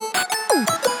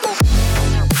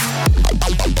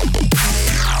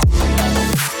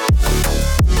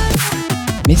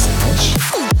Message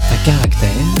à caractère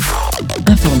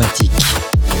informatique.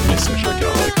 Message à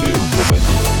caractère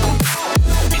informatique.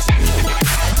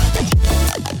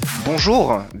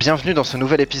 Bonjour, bienvenue dans ce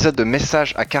nouvel épisode de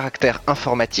Message à caractère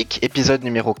informatique, épisode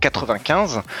numéro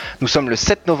 95. Nous sommes le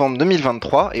 7 novembre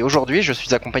 2023 et aujourd'hui je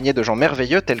suis accompagné de gens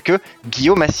merveilleux tels que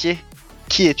Guillaume Assier.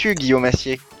 Qui es-tu, Guillaume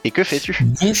Assier, et que fais-tu ?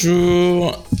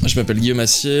 Bonjour, je m'appelle Guillaume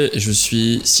Assier et je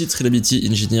suis Site Reliability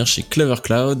Engineer chez Clever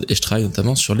Cloud et je travaille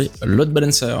notamment sur les load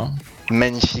balancers.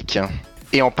 Magnifique.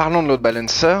 Et en parlant de load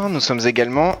balancer, nous sommes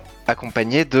également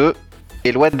accompagnés de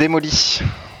Éloi Démoly.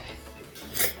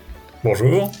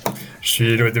 Bonjour, je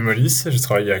suis Éloi Démolis, je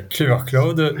travaille à Clever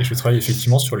Cloud et je travaille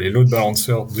effectivement sur les load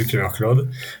balancers de Clever Cloud,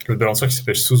 load balancer qui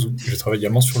s'appelle Sozu. Je travaille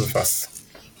également sur le FAS.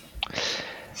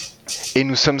 Et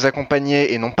nous sommes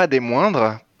accompagnés, et non pas des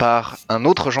moindres, par un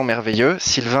autre Jean merveilleux,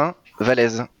 Sylvain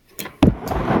Valaise.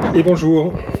 Et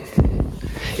bonjour.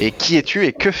 Et qui es-tu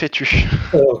et que fais-tu ?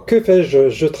 Alors, que fais-je ?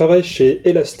 Je travaille chez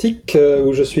Elastic,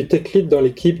 où je suis tech lead dans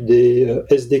l'équipe des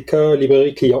SDK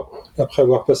librairie client, après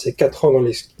avoir passé 4 ans dans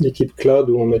l'équipe cloud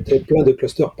où on mettait plein de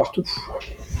clusters partout.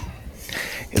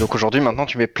 Et donc aujourd'hui, maintenant,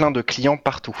 tu mets plein de clients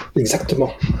partout.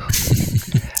 Exactement.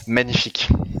 Magnifique.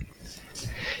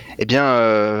 Eh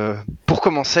bien, pour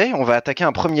commencer, on va attaquer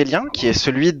un premier lien qui est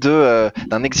celui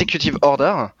d'un executive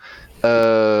order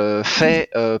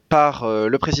fait par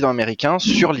le président américain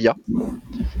sur l'IA.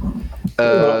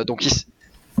 Donc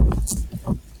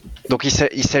il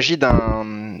s'agit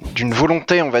d'une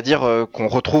volonté, on va dire, qu'on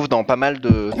retrouve dans pas mal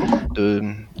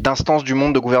d'instances du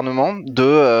monde de gouvernement,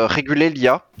 de réguler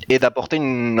l'IA et d'apporter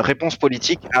une réponse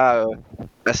politique à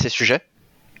ces sujets.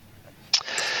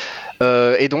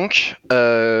 Et donc,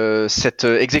 cet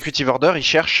executive order, il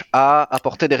cherche à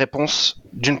apporter des réponses,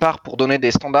 d'une part pour donner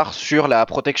des standards sur la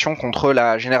protection contre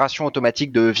la génération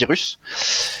automatique de virus,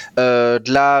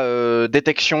 de la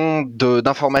détection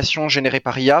d'informations générées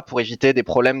par IA pour éviter des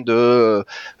problèmes de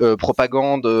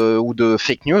propagande ou de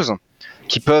fake news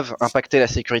qui peuvent impacter la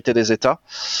sécurité des États,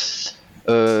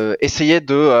 essayer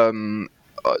de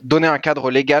donner un cadre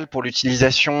légal pour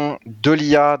l'utilisation de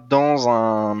l'IA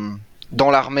dans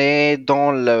l'armée,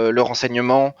 dans le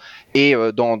renseignement et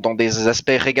dans des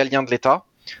aspects régaliens de l'État.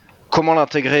 Comment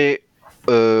l'intégrer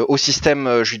au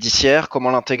système judiciaire,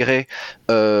 comment l'intégrer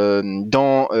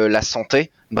dans la santé,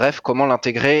 bref, comment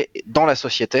l'intégrer dans la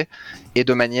société et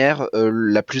de manière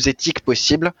la plus éthique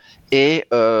possible et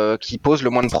qui pose le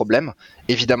moins de problèmes.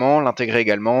 Évidemment, l'intégrer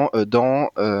également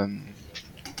dans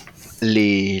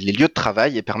les lieux de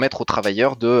travail et permettre aux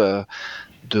travailleurs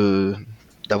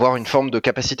d'avoir une forme de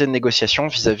capacité de négociation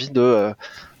vis-à-vis de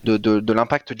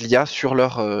l'impact de l'IA sur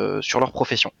leur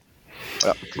profession.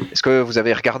 Voilà. Est-ce que vous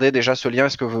avez regardé déjà ce lien ?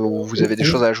 Est-ce que vous avez des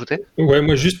choses à ajouter ? Ouais,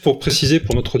 moi juste pour préciser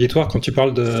pour notre auditoire, quand tu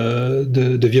parles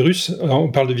de virus, on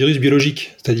parle de virus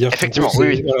biologique, c'est-à-dire effectivement,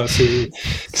 oui. Voilà,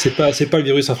 c'est pas le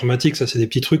virus informatique, ça c'est des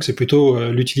petits trucs, c'est plutôt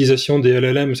l'utilisation des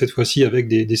LLM cette fois-ci avec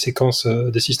des séquences,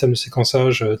 des systèmes de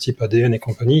séquençage type ADN et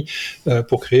compagnie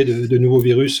pour créer de nouveaux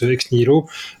virus ex nihilo.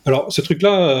 Alors ce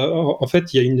truc-là, en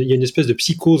fait, il y a une espèce de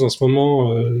psychose en ce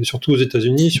moment, surtout aux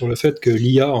États-Unis, sur le fait que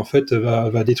l'IA en fait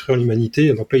va détruire l'humanité.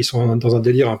 Donc là, ils sont dans un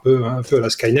délire un peu à la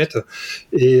Skynet,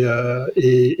 et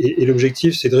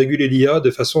l'objectif, c'est de réguler l'IA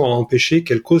de façon à empêcher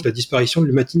qu'elle cause la disparition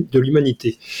de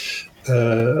l'humanité.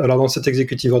 Alors dans cet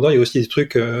executive order, il y a aussi des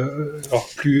trucs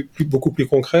beaucoup plus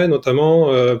concrets,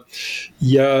 notamment il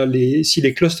y a si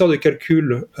les clusters de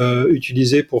calcul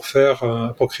utilisés pour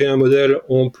créer un modèle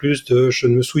ont plus de, je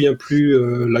ne me souviens plus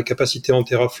la capacité en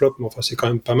teraflop, mais enfin c'est quand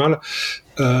même pas mal.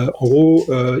 En gros,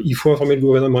 il faut informer le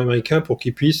gouvernement américain pour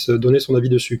qu'il puisse donner son avis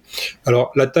dessus.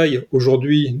 Alors, la taille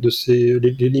aujourd'hui de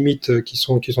les limites qui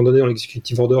sont données dans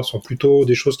l'executive order sont plutôt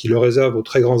des choses qui le réservent aux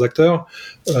très grands acteurs,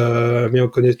 mais on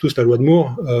connaît tous la loi de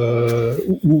Moore,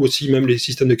 ou aussi même les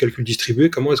systèmes de calcul distribués.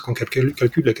 Comment est-ce qu'on calcule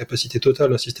la capacité totale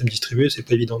d'un système distribué ? C'est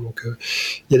pas évident. Donc,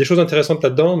 il y a des choses intéressantes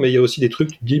là-dedans, mais il y a aussi des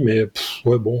trucs, tu te dis, mais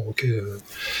ouais, bon, ok,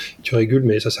 tu régules,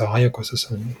 mais ça sert à rien, quoi. Ça.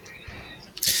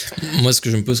 Moi, ce que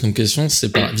je me pose comme question,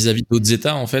 c'est vis-à-vis d'autres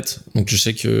États, en fait. Donc, je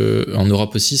sais que en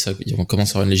Europe aussi, on commence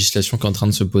à avoir une législation qui est en train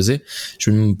de se poser.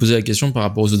 Je vais me poser la question par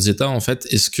rapport aux autres États, en fait.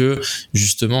 Est-ce que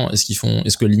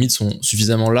les limites sont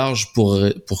suffisamment larges pour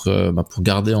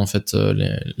garder, en fait,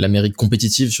 l'Amérique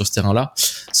compétitive sur ce terrain-là,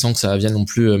 sans que ça vienne non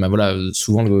plus,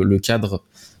 souvent le cadre,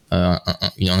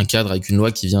 un cadre avec une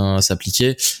loi qui vient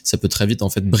s'appliquer, ça peut très vite en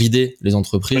fait brider les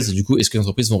entreprises. Et du coup, est-ce que les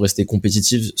entreprises vont rester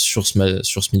compétitives sur ce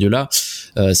milieu-là,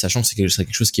 sachant que c'est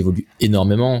quelque chose qui évolue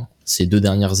énormément ces 2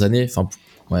 dernières années. Enfin,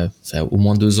 ça fait au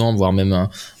moins 2 ans, voire même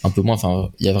un peu moins. Enfin,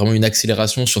 il y a vraiment une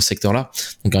accélération sur ce secteur-là.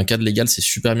 Donc un cadre légal, c'est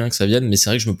super bien que ça vienne, mais c'est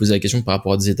vrai que je me posais la question par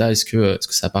rapport à des États, est-ce que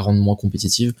ça va pas rendre moins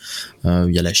compétitive?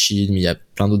 Il y a la Chine, mais il y a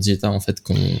plein d'autres États en fait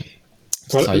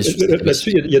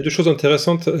là-dessus, il y a 2 choses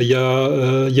intéressantes. Il y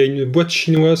a une boîte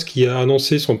chinoise qui a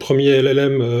annoncé son premier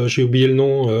LLM, j'ai oublié le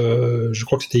nom, je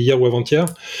crois que c'était hier ou avant-hier.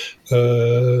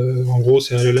 En gros,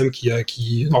 c'est un LLM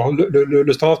alors,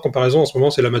 le standard de comparaison en ce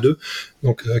moment, c'est Llama 2,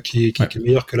 donc qui est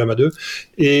meilleur que Llama 2.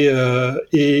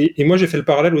 Et moi, j'ai fait le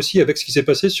parallèle aussi avec ce qui s'est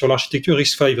passé sur l'architecture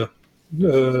RISC-V.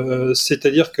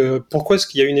 C'est-à-dire que pourquoi est-ce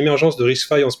qu'il y a une émergence de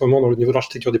RISC-V en ce moment dans le niveau de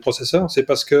l'architecture des processeurs? C'est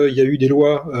parce qu'il y a eu des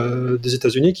lois des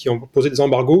États-Unis qui ont posé des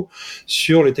embargos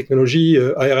sur les technologies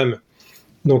ARM.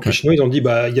 Donc les Chinois, ils ont dit,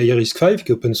 il y a RISC-V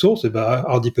qui est open source, et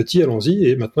hardi petit, allons-y.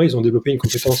 Et maintenant, ils ont développé une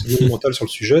compétence monumentale sur le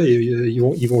sujet et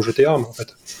ils vont jeter armes, en fait.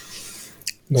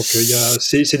 Donc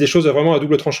c'est des choses vraiment à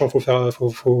double tranchant.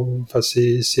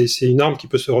 C'est une arme qui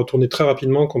peut se retourner très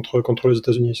rapidement contre les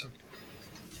États-Unis, ça.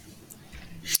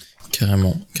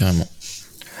 Carrément.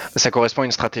 Ça correspond à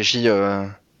une stratégie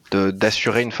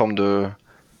d'assurer une forme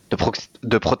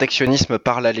de protectionnisme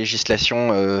par la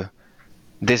législation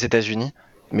des États-Unis,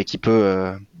 mais qui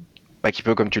peut,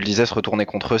 comme tu le disais, se retourner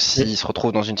contre eux s'ils se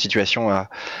retrouvent dans une situation à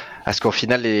ce qu'au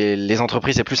final les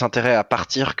entreprises aient plus intérêt à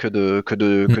partir que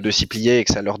de s'y plier et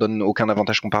que ça leur donne aucun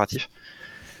avantage comparatif.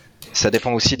 Ça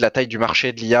dépend aussi de la taille du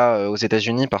marché de l'IA aux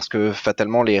États-Unis, parce que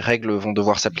fatalement les règles vont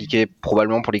devoir s'appliquer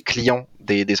probablement pour les clients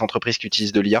des entreprises qui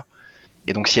utilisent de l'IA.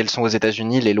 Et donc si elles sont aux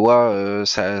États-Unis, les lois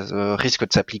risquent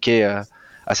de s'appliquer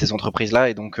à ces entreprises-là,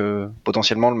 et donc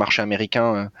potentiellement le marché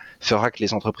américain fera que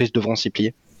les entreprises devront s'y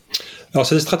plier. Alors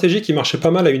c'est des stratégies qui marchaient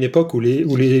pas mal à une époque où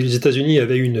les États-Unis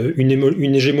avaient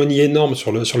une hégémonie énorme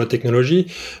sur la technologie.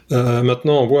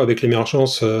 Maintenant, on voit avec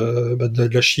l'émergence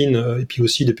de la Chine et puis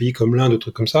aussi des pays comme l'Inde, des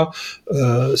trucs comme ça,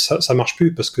 ça marche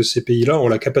plus parce que ces pays-là ont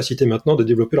la capacité maintenant de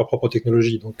développer leur propre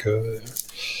technologie. Donc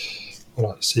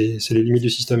voilà, c'est les limites du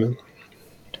système.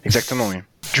 Exactement, oui.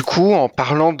 Du coup, en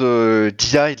parlant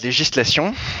d'IA et de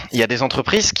législation, il y a des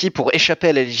entreprises qui, pour échapper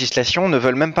à la législation, ne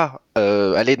veulent même pas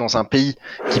aller dans un pays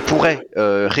qui pourrait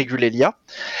réguler l'IA,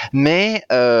 mais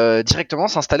directement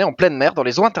s'installer en pleine mer, dans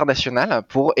les eaux internationales,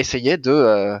 pour essayer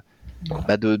d'être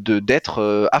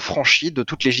affranchi de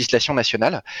toute législation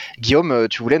nationale. Guillaume,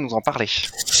 tu voulais nous en parler?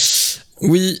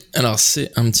 Oui, alors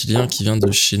c'est un petit lien qui vient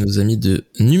de chez nos amis de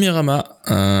Numérama,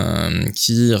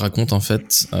 qui raconte en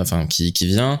fait, qui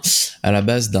vient à la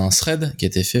base d'un thread qui a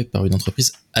été fait par une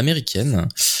entreprise américaine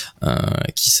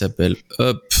qui s'appelle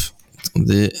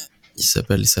qui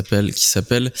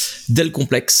s'appelle Dell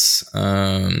Complex. C'est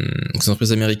une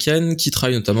entreprise américaine qui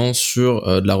travaille notamment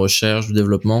sur de la recherche, du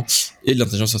développement et de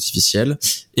l'intelligence artificielle.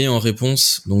 Et en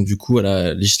réponse, donc du coup, à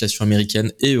la législation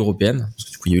américaine et européenne, parce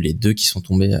que du coup, il y a eu les deux qui sont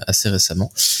tombés assez récemment,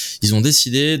 ils ont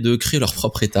décidé de créer leur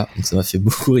propre État. Donc ça m'a fait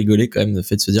beaucoup rigoler quand même, le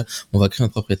fait de se dire, on va créer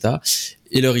notre propre État.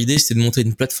 Et leur idée, c'était de monter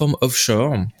une plateforme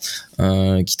offshore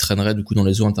qui traînerait du coup dans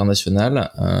les eaux internationales.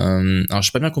 Alors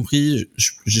j'ai pas bien compris.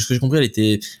 Ce que j'ai compris,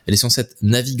 elle est censée être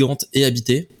navigante et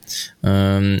habitée.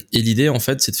 Et l'idée, en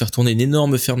fait, c'est de faire tourner une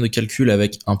énorme ferme de calcul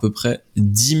avec à peu près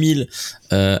 10 000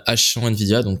 H100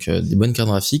 Nvidia, donc des bonnes cartes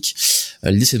graphiques.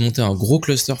 L'idée, c'est de monter un gros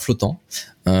cluster flottant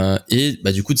et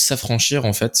du coup de s'affranchir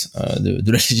en fait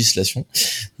de la législation.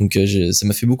 Donc ça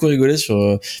m'a fait beaucoup rigoler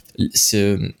sur.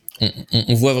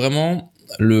 On voit vraiment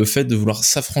le fait de vouloir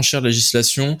s'affranchir de la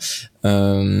législation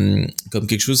comme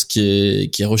quelque chose qui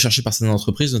est recherché par certaines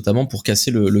entreprises, notamment pour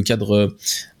casser le cadre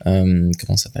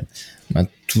comment ça s'appelle,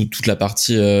 toute la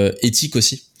partie éthique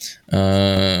aussi.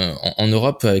 En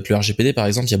Europe, avec le RGPD par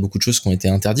exemple, il y a beaucoup de choses qui ont été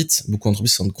interdites, beaucoup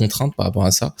d'entreprises sont contraintes par rapport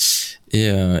à ça,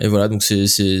 et voilà, donc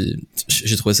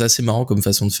j'ai trouvé ça assez marrant comme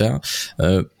façon de faire.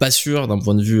 Pas sûr d'un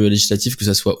point de vue législatif que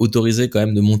ça soit autorisé quand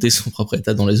même de monter son propre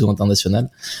État dans les eaux internationales,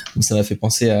 donc ça m'a fait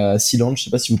penser à Sealand, je sais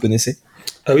pas si vous connaissez.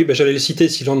 Ah oui, j'allais le citer,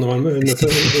 Sealand, normalement.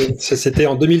 C'était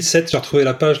en 2007, j'ai retrouvé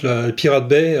la page, The Pirate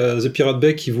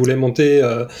Bay qui voulait monter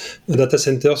un data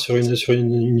center sur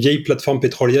une vieille plateforme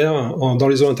pétrolière dans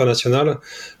les eaux internationales,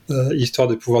 histoire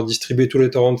de pouvoir distribuer tous les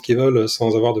torrents qu'ils veulent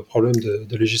sans avoir de problème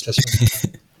de législation.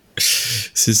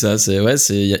 C'est ça,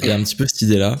 il y a un petit peu cette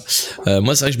idée-là.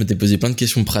 Moi, c'est vrai que je m'étais posé plein de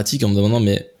questions pratiques en me demandant,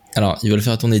 mais alors, ils veulent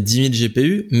faire tourner 10 000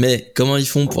 GPU, mais comment ils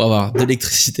font pour avoir de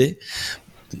l'électricité?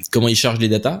 Comment ils chargent les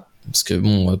datas? Parce que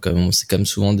bon, c'est quand même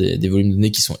souvent des volumes de données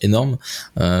qui sont énormes.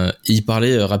 Et il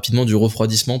parlait rapidement du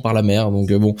refroidissement par la mer.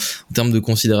 Donc bon, en termes de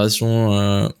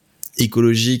considération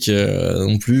écologique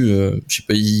non plus. Je sais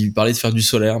pas, il parlait de faire du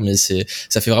solaire, mais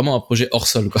ça fait vraiment un projet hors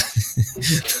sol, quoi.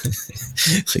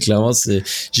 Très clairement,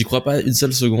 j'y crois pas une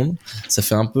seule seconde. Ça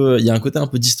fait un peu, il y a un côté un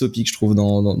peu dystopique, je trouve,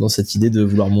 dans cette idée de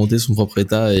vouloir monter son propre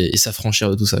état et s'affranchir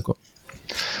de tout ça, quoi.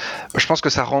 Je pense que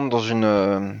ça rentre dans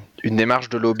une démarche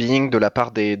de lobbying de la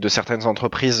part de certaines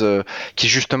entreprises qui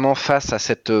justement face à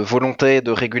cette volonté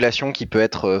de régulation qui peut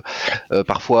être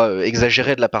parfois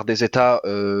exagérée de la part des États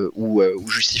ou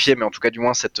justifiée, mais en tout cas du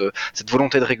moins cette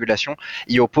volonté de régulation,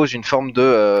 y oppose une forme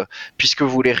de puisque vous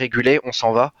voulez réguler, on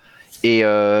s'en va. Et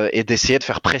d'essayer de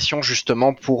faire pression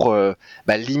justement pour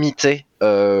limiter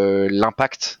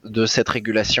l'impact de cette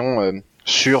régulation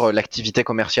sur l'activité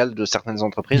commerciale de certaines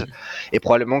entreprises. Et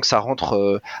probablement que ça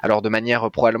rentre alors de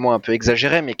manière probablement un peu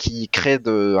exagérée, mais qui crée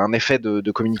un effet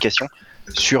de communication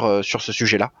sur ce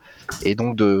sujet-là, et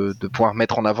donc de pouvoir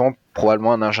mettre en avant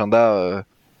probablement un agenda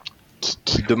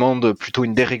qui demande plutôt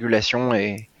une dérégulation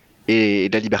et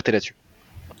de la liberté là-dessus.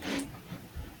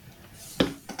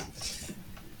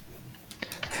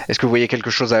 Est-ce que vous voyez quelque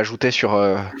chose à ajouter sur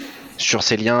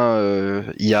ces liens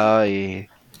IA et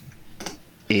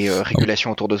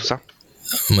régulation autour de tout ça?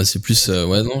 Moi, c'est plus,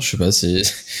 ouais, non, je sais pas,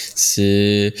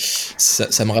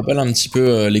 ça me rappelle un petit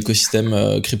peu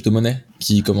l'écosystème crypto-monnaie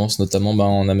qui commence notamment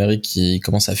en Amérique, qui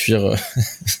commence à fuir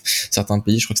certains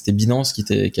pays. Je crois que c'était Binance qui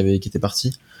était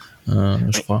parti.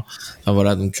 Je crois. Enfin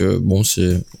voilà, donc bon,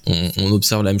 on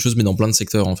observe la même chose, mais dans plein de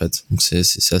secteurs en fait. Donc c'est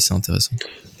assez intéressant.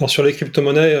 Alors sur les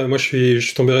crypto-monnaies, moi je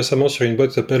suis tombé récemment sur une boîte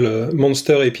qui s'appelle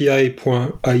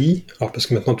monsterapi.ai. Alors parce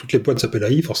que maintenant toutes les boîtes s'appellent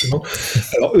AI forcément.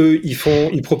 Alors eux,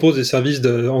 ils proposent des services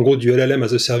en gros du LLM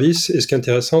as a service. Et ce qui est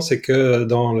intéressant, c'est que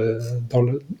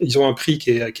ils ont un prix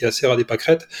qui est assez ras des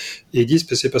pâquerettes. Et ils disent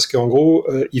que c'est parce qu'en gros,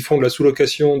 ils font de la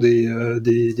sous-location des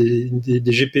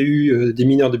GPU des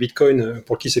mineurs de Bitcoin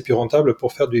pour qui c'est plus rentable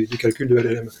pour faire du calcul de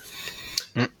LLM.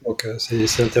 Donc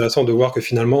c'est intéressant de voir que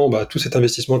finalement tout cet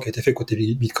investissement qui a été fait côté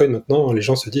Bitcoin, maintenant les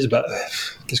gens se disent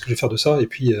qu'est-ce que je vais faire de ça, et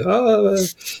puis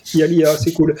il y a l'IA,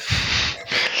 c'est cool.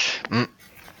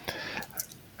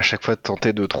 À chaque fois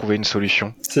tenter de trouver une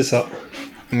solution. C'est ça.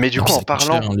 Mais du coup en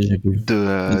parlant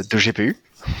de GPU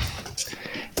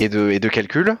et de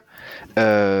calcul,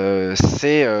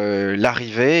 c'est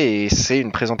l'arrivée et c'est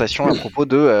une présentation à propos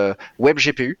de Web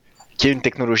GPU, qui est une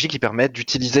technologie qui permet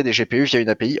d'utiliser des GPU via une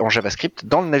API en JavaScript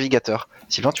dans le navigateur.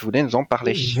 Sylvain, tu voulais nous en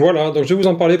parler? Voilà, donc je vais vous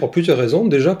en parler pour plusieurs raisons.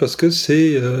 Déjà parce que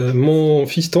c'est mon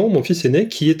fils aîné,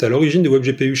 qui est à l'origine de Web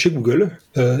GPU chez Google,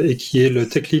 et qui est le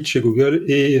tech lead chez Google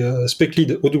et spec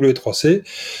lead au W3C.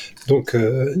 Donc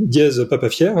dièse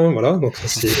papa fier, hein, voilà, donc ça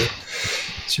c'est...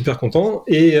 super content.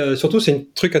 Et surtout, c'est un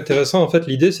truc intéressant. En fait,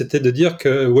 l'idée, c'était de dire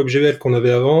que WebGL qu'on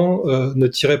avait avant ne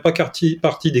tirait pas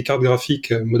parti des cartes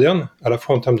graphiques modernes, à la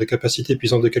fois en termes de capacité,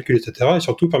 puissance de calcul, etc. Et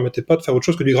surtout, permettait pas de faire autre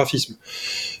chose que du graphisme.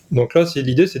 Donc là,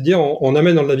 l'idée, c'est de dire, on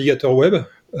amène dans le navigateur web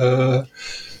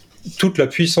toute la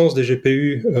puissance des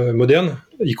GPU modernes,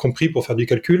 y compris pour faire du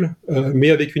calcul, mais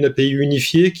avec une API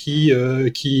unifiée qui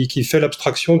fait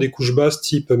l'abstraction des couches basses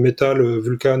type Metal,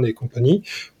 Vulkan et compagnie,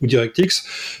 ou DirectX.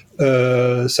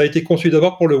 Ça a été conçu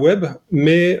d'abord pour le web,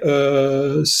 mais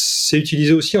c'est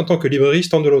utilisé aussi en tant que librairie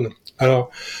standalone. Alors,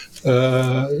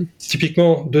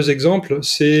 typiquement, deux exemples,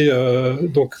 c'est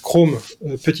donc Chrome,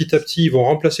 petit à petit, vont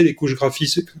remplacer les couches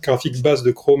graphiques basses de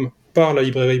Chrome par la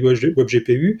librairie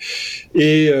WebGPU,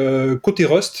 et côté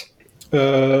Rust,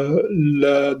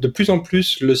 de plus en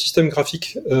plus, le système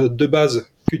graphique de base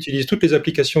qu'utilisent toutes les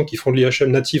applications qui font de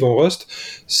l'IHM native en Rust,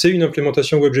 c'est une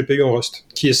implémentation WebGPU en Rust,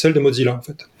 qui est celle de Mozilla en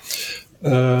fait.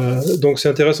 Donc c'est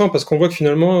intéressant parce qu'on voit que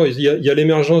finalement il y a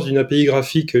l'émergence d'une API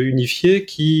graphique unifiée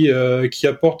qui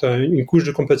apporte une couche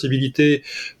de compatibilité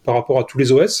par rapport à tous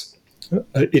les OS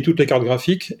et toutes les cartes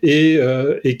graphiques, et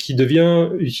qui devient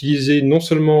utilisée non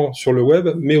seulement sur le web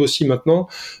mais aussi maintenant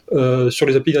sur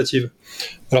les API natives.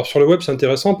 Alors sur le web c'est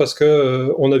intéressant parce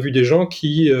que on a vu des gens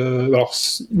qui alors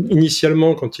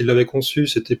initialement quand ils l'avaient conçu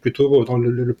c'était plutôt dans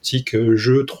l'optique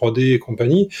jeu 3D et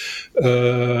compagnie,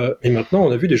 et maintenant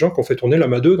on a vu des gens qui ont fait tourner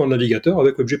l'AMA 2 dans le navigateur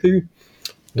avec WebGPU.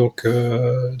 Donc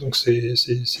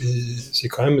c'est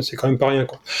quand même pas rien,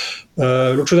 quoi.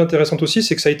 L'autre chose intéressante aussi,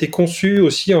 c'est que ça a été conçu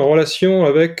aussi en relation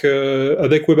avec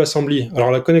WebAssembly. Alors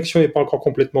la connexion n'est pas encore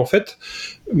complètement faite,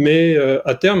 mais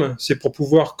à terme, c'est pour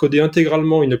pouvoir coder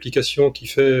intégralement une application qui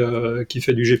fait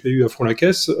du GPU à fond la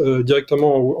caisse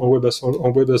directement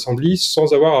en WebAssembly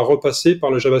sans avoir à repasser par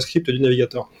le JavaScript du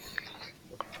navigateur.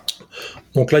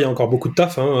 Donc là, il y a encore beaucoup de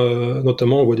taf,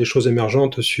 notamment on voit des choses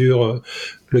émergentes sur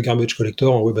le garbage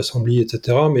collector en WebAssembly,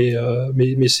 etc.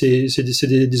 Mais c'est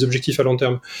des objectifs à long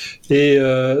terme. Et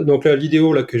donc là,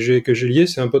 l'idéo là, que j'ai lié,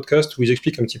 c'est un podcast où ils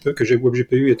expliquent un petit peu que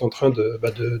WebGPU est en train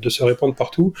de se répandre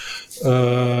partout.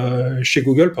 Chez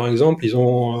Google, par exemple, ils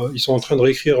sont en train de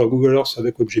réécrire Google Earth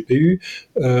avec WebGPU.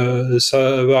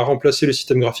 Ça va remplacer le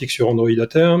système graphique sur Android à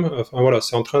terme. Enfin voilà,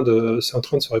 c'est en train de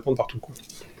se répandre partout, quoi.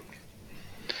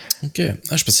 Ok.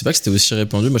 Je pensais pas que c'était aussi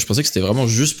répandu. Moi, je pensais que c'était vraiment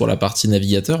juste pour la partie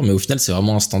navigateur, mais au final, c'est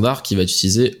vraiment un standard qui va être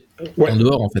utilisé en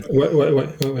dehors, en fait.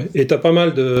 Ouais. Et t'as pas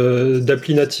mal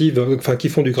d'applis natives, enfin, qui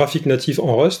font du graphique natif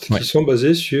en Rust, qui sont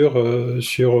basées sur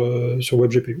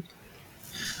WebGPU.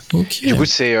 Ok. Du coup,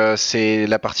 c'est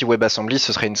la partie WebAssembly,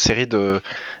 ce serait une série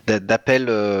d'appels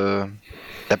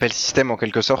système en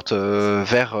quelque sorte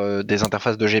vers des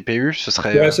interfaces de GPU. Ce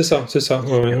serait. Ouais, c'est ça.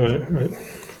 Ouais.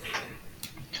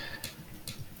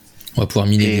 On va pouvoir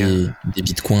miner des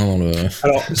bitcoins dans le.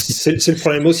 Alors, c'est le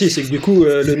problème aussi, c'est que du coup,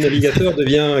 le navigateur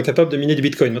devient capable de miner du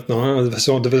bitcoin maintenant, de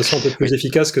façon un peu plus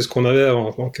efficace que ce qu'on avait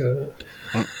avant. Donc,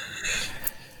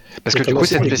 Parce que du coup,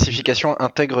 cette spécification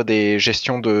intègre des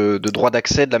gestions de droits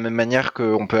d'accès de la même manière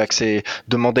qu'on peut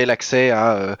demander l'accès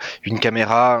à une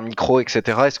caméra, un micro, etc.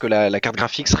 Est-ce que la carte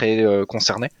graphique serait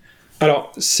concernée ?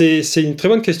 Alors, c'est une très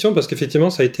bonne question parce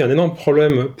qu'effectivement, ça a été un énorme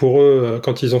problème pour eux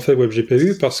quand ils ont fait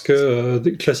WebGPU parce que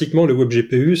classiquement, le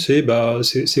WebGPU, c'est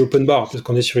open bar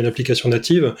puisqu'on est sur une application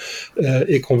native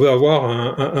et qu'on veut avoir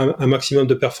un maximum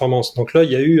de performance. Donc là,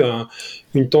 il y a eu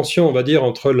une tension, on va dire,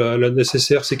 entre la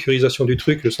nécessaire sécurisation du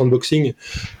truc, le sandboxing,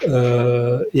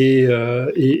 et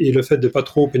le fait de pas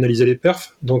trop pénaliser les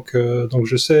perfs. Donc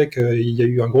je sais qu'il y a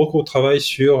eu un gros travail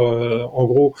sur, en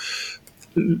gros,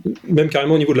 même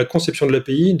carrément au niveau de la conception de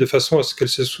l'API, de façon à ce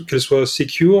qu'elle soit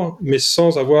secure, mais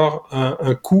sans avoir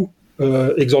un coût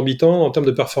exorbitant en termes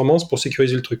de performance pour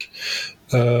sécuriser le truc.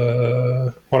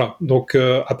 Voilà. Donc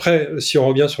après, si on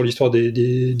revient sur l'histoire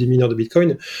des mineurs de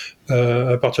Bitcoin,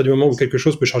 à partir du moment où quelque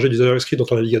chose peut charger du JavaScript dans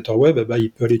ton navigateur web,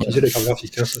 il peut aller utiliser la carte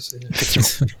graphique.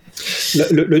 Ça,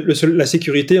 la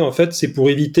sécurité, en fait, c'est pour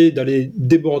éviter d'aller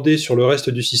déborder sur le reste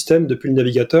du système depuis le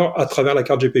navigateur à travers la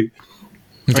carte GPU.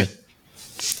 Okay.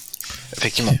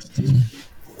 Effectivement.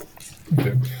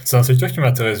 Okay. C'est un secteur qui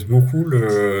m'intéresse beaucoup.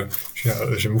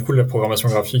 J'aime beaucoup la programmation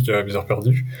graphique à mes heures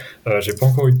perdues. J'ai pas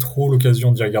encore eu trop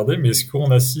l'occasion d'y regarder, mais est-ce qu'on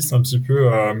assiste un petit peu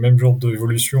à même genre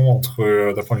d'évolution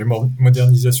d'un point de vue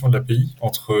modernisation de l'API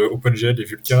entre OpenGL et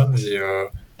Vulkan et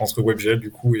entre WebGL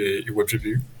du coup et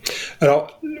WebGPU?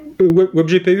 Alors,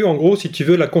 WebGPU, en gros, si tu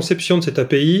veux, la conception de cette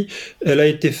API, elle a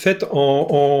été faite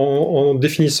en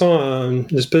définissant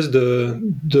une espèce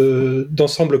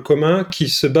d'ensemble commun qui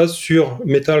se base sur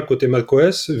Metal côté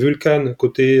macOS, Vulkan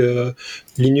côté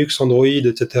Linux, Android,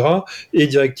 etc., et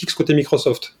DirectX côté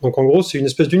Microsoft. Donc, en gros, c'est une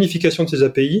espèce d'unification de ces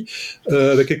API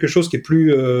avec quelque chose qui est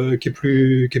plus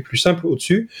simple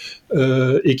au-dessus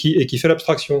et qui fait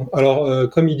l'abstraction. Alors,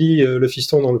 comme il dit le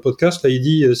fiston dans le podcast, là, il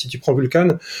dit si tu prends Vulkan,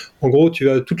 en gros, tu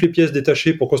as toutes les pièces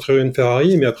détachées pour construire une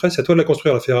Ferrari, mais après, c'est à toi de la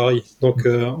construire, la Ferrari. Donc,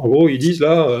 en gros, ils disent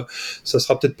là, ça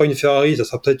sera peut-être pas une Ferrari, ça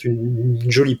sera peut-être une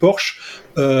jolie Porsche,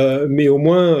 mais au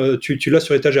moins, tu l'as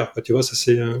sur étagère, quoi. Tu vois, ça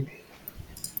c'est.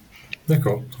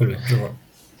 D'accord, très bien, je vois.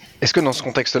 Est-ce que dans ce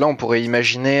contexte-là, on pourrait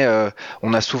imaginer,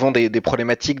 on a souvent des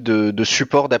problématiques de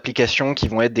support d'applications qui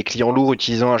vont être des clients lourds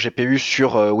utilisant un GPU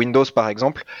sur Windows par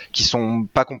exemple, qui sont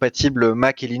pas compatibles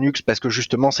Mac et Linux parce que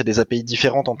justement c'est des API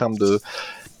différentes en termes de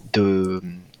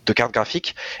cartes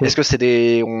graphiques. Oui. Est-ce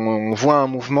que on voit un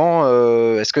mouvement,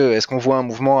 est-ce qu'on voit un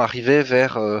mouvement arriver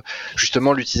vers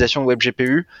justement l'utilisation de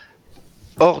WebGPU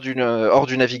hors du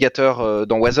navigateur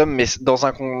dans Wasm, mais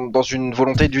dans une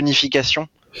volonté d'unification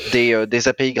des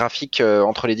API graphiques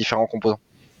entre les différents composants?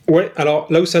 Ouais, alors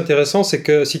là où c'est intéressant, c'est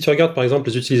que si tu regardes par exemple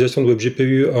les utilisations de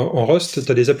WebGPU en Rust,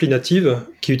 tu as des applis natives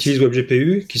qui utilisent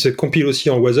WebGPU, qui se compilent aussi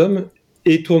en Wasm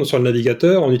et tournent sur le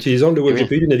navigateur en utilisant le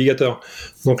WebGPU du navigateur.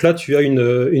 Donc là, tu as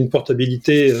une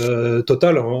portabilité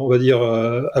totale, on va dire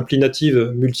appli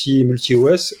native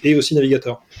multi-OS et aussi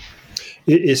navigateur.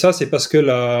 Et ça, c'est parce que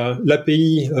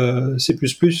l'API C++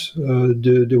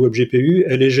 de WebGPU,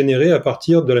 elle est générée à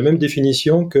partir de la même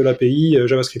définition que l'API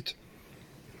JavaScript.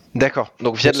 D'accord,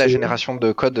 donc via de la génération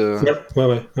de code.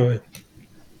 Ouais.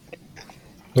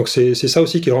 Donc c'est ça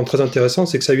aussi qui le rend très intéressant,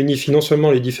 c'est que ça unifie non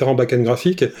seulement les différents back-end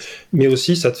graphiques, mais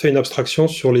aussi ça te fait une abstraction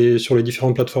sur les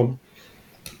différentes plateformes.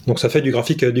 Donc ça fait du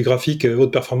graphique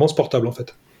haute performance portable en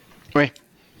fait. Oui.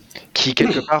 Qui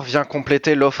quelque part vient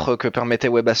compléter l'offre que permettait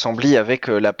WebAssembly avec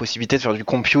la possibilité de faire du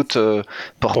compute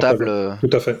portable. Tout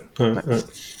à fait. Ouais.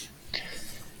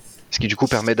 Ce qui du coup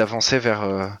permet d'avancer vers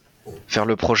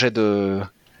le projet de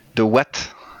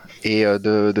Watt et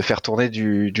de faire tourner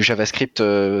du JavaScript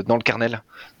dans le kernel.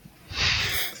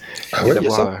 Ah ouais, il y a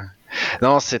D'avoir, ça.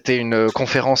 Non, c'était une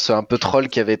conférence un peu troll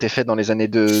qui avait été faite dans les années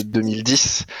de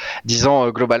 2010, disant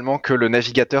globalement que le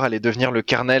navigateur allait devenir le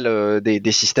kernel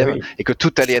des systèmes Oui. et que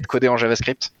tout allait être codé en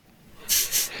JavaScript.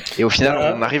 Et au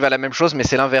final, on arrive à la même chose, mais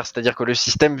c'est l'inverse, c'est-à-dire que le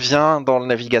système vient dans le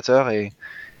navigateur et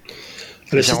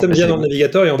Le vient système remplacer vient les dans le mots.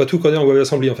 navigateur et on va tout coder en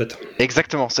WebAssembly en fait.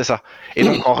 Exactement, c'est ça. Et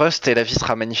donc en Rust, la vie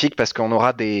sera magnifique parce qu'on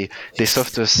aura des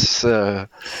softs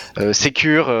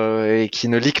secure et qui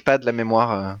ne leak pas de la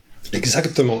mémoire,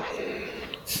 Exactement.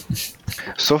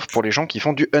 sauf pour les gens qui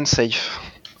font du unsafe.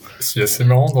 Ce qui est assez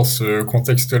marrant dans ce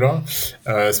contexte-là,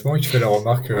 c'est moi qui fais la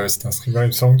remarque, c'était un streamer, il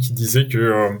me semble, qui disait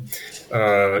que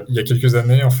il y a quelques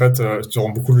années, en fait, durant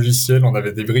beaucoup de logiciels, on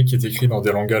avait des briques qui étaient écrites dans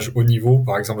des langages haut niveau,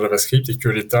 par exemple JavaScript, et que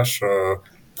les tâches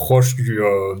proches du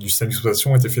système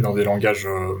d'exploitation étaient faites dans des langages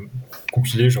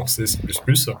compilés, genre C, C++,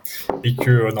 et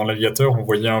que dans le navigateur, on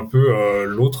voyait un peu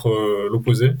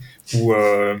l'opposé, où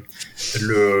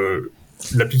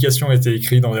l'application était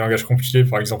écrite dans des langages compilés,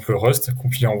 par exemple Rust,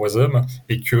 compilé en Wasm,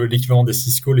 et que l'équivalent des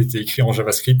syscalls était écrit en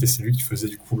JavaScript, et c'est lui qui faisait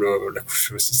du coup la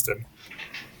couche système.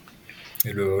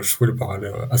 Et je trouvais le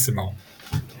parallèle assez marrant.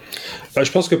 Bah,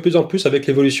 je pense que de plus en plus, avec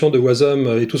l'évolution de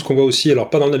Wasm et tout ce qu'on voit aussi, alors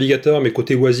pas dans le navigateur, mais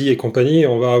côté WASI et compagnie,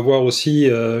 on va avoir aussi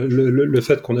le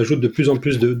fait qu'on ajoute de plus en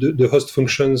plus de host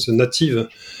functions natives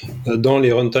dans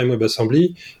les runtime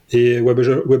WebAssembly, et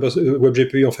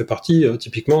WebGPU en fait partie,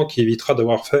 typiquement, qui évitera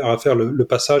d'avoir à faire le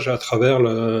passage à travers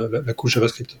la couche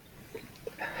JavaScript.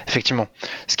 Effectivement.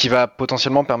 Ce qui va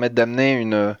potentiellement permettre d'amener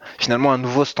finalement un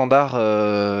nouveau standard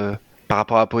par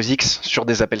rapport à POSIX sur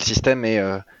des appels système et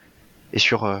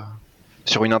sur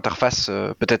une interface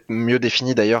peut-être mieux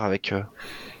définie d'ailleurs avec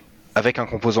un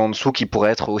composant en dessous qui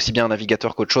pourrait être aussi bien un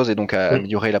navigateur qu'autre chose et donc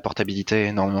améliorer la portabilité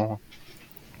énormément.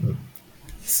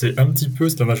 C'est un petit peu,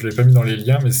 c'est dommage, je ne l'ai pas mis dans les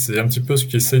liens, mais c'est un petit peu ce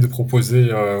qu'essaye de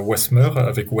proposer Wasmer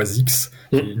avec WASX,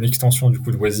 qui est une extension du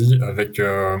coup de WASI avec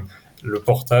le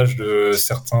portage de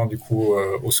certains du coup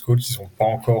host-calls qui ne sont pas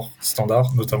encore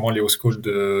standards, notamment les host-calls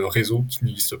de réseau qui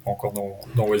n'existent pas encore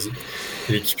dans WASI,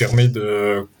 et qui permet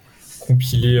de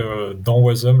compiler dans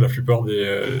Wasm la plupart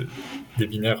des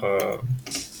binaires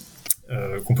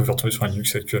qu'on peut faire tourner sur un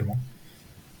Linux actuellement.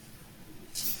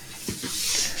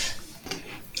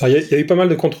 Il y a eu pas mal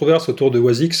de controverses autour de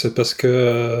WASX parce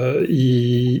que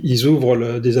ils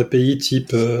ouvrent des API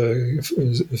type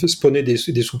spawner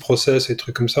des sous-process et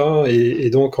trucs comme ça, et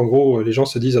donc en gros les gens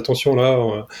se disent attention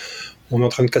là, on est en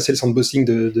train de casser le sandboxing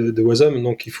de Wasm,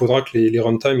 donc il faudra que les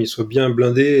runtime ils soient bien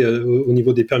blindés au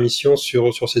niveau des permissions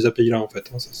sur ces API là en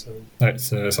fait. Ouais,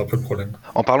 c'est un peu le problème.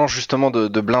 En parlant justement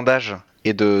de blindage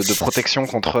et de protection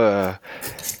contre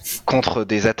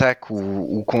des attaques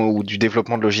ou du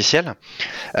développement de logiciels,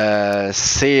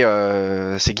 c'est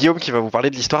Guillaume qui va vous parler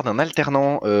de l'histoire d'un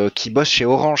alternant qui bosse chez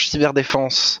Orange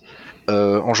Cyberdéfense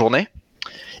en journée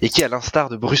et qui, à l'instar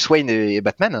de Bruce Wayne et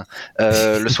Batman,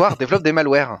 le soir développe des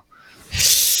malwares.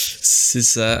 C'est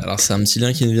ça. Alors c'est un petit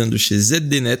lien qui nous vient de chez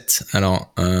ZDNet.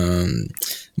 Alors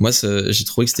moi j'ai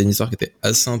trouvé que c'était une histoire qui était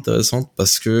assez intéressante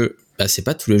parce que c'est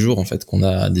pas tous les jours en fait qu'on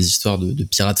a des histoires de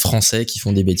pirates français qui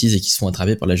font des bêtises et qui se font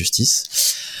attraper par la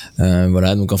justice.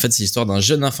 Voilà, donc en fait c'est l'histoire d'un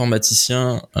jeune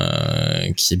informaticien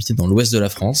qui habitait dans l'ouest de la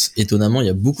France. Étonnamment, il y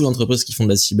a beaucoup d'entreprises qui font de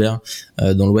la cyber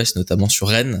dans l'ouest, notamment sur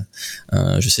Rennes.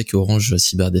 Je sais qu'Orange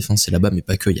Cyberdéfense est là-bas, mais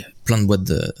pas que. Il y a plein de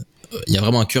boîtes il y a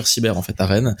vraiment un cœur cyber en fait à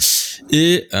Rennes.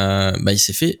 Et il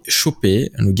s'est fait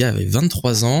choper. Le gars avait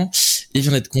 23 ans et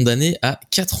vient d'être condamné à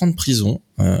 4 ans de prison.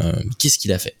 Qu'est-ce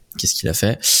qu'il a fait?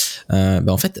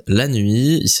 En fait, la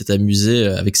nuit, il s'est amusé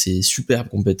avec ses superbes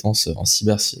compétences en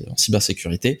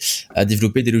cybersécurité à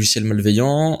développer des logiciels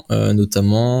malveillants,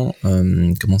 notamment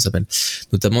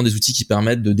notamment des outils qui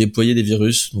permettent de déployer des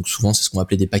virus. Donc souvent, c'est ce qu'on va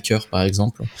appeler des packers, par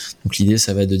exemple. Donc l'idée,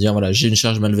 ça va être de dire voilà, j'ai une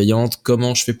charge malveillante,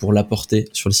 comment je fais pour l'apporter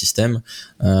sur le système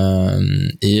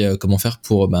et comment faire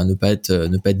pour ne pas être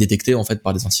détecté en fait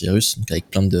par des antivirus. Donc avec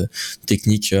plein de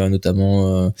techniques,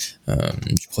 notamment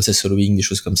du process following, des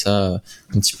choses comme ça,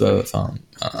 un petit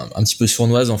peu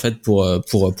sournoise en fait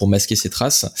pour masquer ses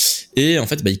traces. Et en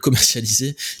fait il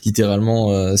commercialisait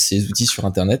littéralement ces outils sur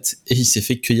internet et il s'est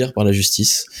fait cueillir par la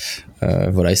justice.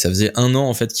 Et ça faisait 1 an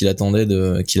en fait qu'il attendait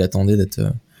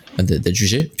d'être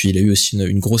jugé. Puis il a eu aussi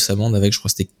une grosse amende avec, je crois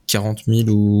que c'était 40 000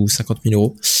 ou 50 000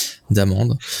 euros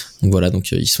d'amende. Donc voilà,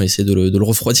 donc ils sont essayés de le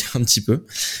refroidir un petit peu.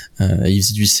 Il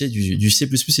faisait du C et du C#.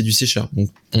 Donc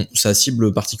ça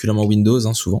cible particulièrement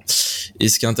Windows souvent. Et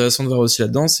ce qui est intéressant de voir aussi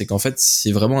là-dedans, c'est qu'en fait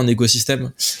c'est vraiment un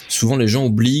écosystème. Souvent les gens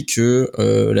oublient que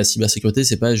la cybersécurité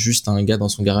c'est pas juste un gars dans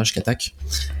son garage qui attaque.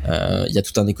 Il y a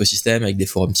tout un écosystème avec des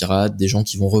forums pirates, des gens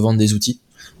qui vont revendre des outils.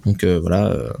 Donc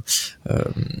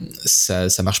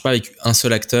ça marche pas avec un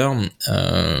seul acteur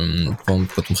quand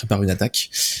on prépare une attaque.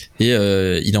 Et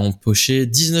il a empoché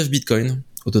 19 bitcoins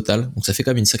au total, donc ça fait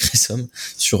quand même une sacrée somme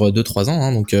sur 2-3 ans,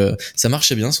 hein, donc ça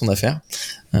marchait bien son affaire.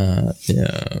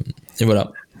 Et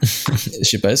voilà. Je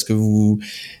sais pas, est-ce que vous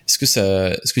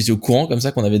étiez au courant comme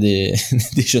ça qu'on avait des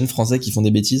jeunes Français qui font des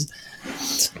bêtises?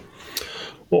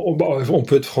 Bon, on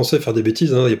peut être français, faire des bêtises,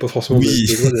 il n'y a pas forcément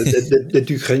besoin d'être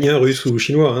ukrainien, russe ou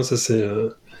chinois, ça c'est...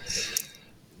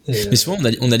 Mais souvent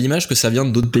on a l'image que ça vient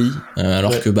d'autres pays,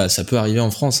 alors que ça peut arriver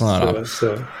en France, alors c'est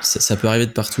vrai. ça peut arriver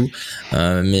de partout,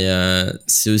 mais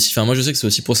c'est aussi, moi je sais que c'est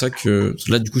aussi pour ça que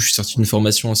là du coup je suis sorti d'une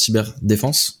formation en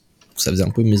cyberdéfense, ça faisait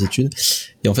un peu mes études,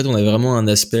 et en fait on avait vraiment un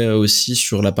aspect aussi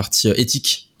sur la partie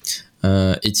éthique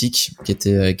qui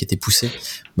était poussée,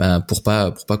 pour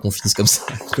pas qu'on finisse comme ça.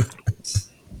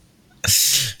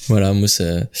 Voilà, moi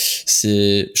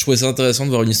je trouvais ça intéressant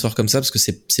de voir une histoire comme ça parce que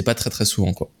c'est pas très très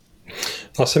souvent, quoi.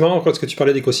 Alors c'est marrant, parce que tu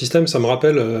parlais d'écosystème, ça me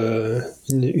rappelle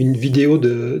une vidéo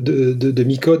de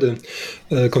Micode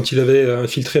quand il avait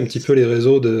infiltré un petit peu les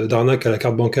réseaux d'arnaque à la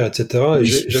carte bancaire, etc.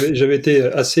 Et j'avais été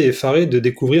assez effaré de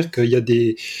découvrir qu'il y a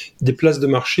des places de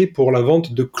marché pour la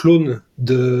vente de clones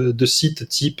de sites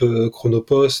type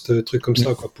Chronopost, trucs comme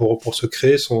ça, quoi, pour se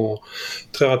créer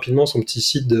très rapidement son petit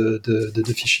site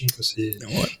de phishing. Il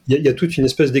y a toute une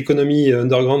espèce d'économie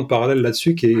underground parallèle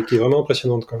là-dessus qui est vraiment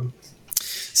impressionnante, quand même.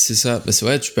 C'est ça, c'est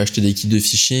vrai, tu peux acheter des kits de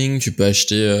phishing, tu peux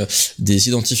acheter des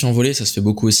identifiants volés, ça se fait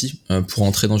beaucoup aussi. Pour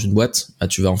entrer dans une boîte,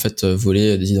 tu vas en fait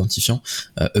voler des identifiants.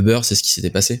 Uber, c'est ce qui s'était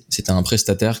passé. C'était un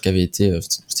prestataire qui avait été,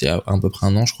 c'était à peu près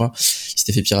un an je crois, il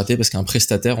s'était fait pirater parce qu'un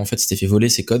prestataire en fait s'était fait voler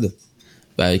ses codes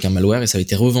avec un malware et ça avait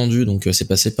été revendu, donc c'est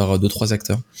passé par 2-3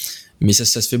 acteurs. Mais ça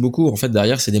se fait beaucoup, en fait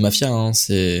derrière c'est des mafias,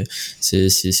 c'est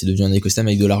devenu un écosystème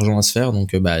avec de l'argent à se faire,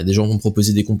 donc des gens vont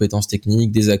proposer des compétences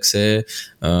techniques, des accès,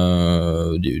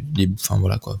 enfin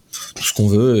voilà quoi, tout ce qu'on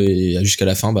veut, et jusqu'à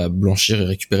la fin blanchir et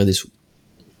récupérer des sous.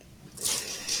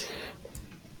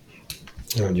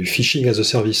 Du phishing as a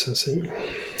service, c'est...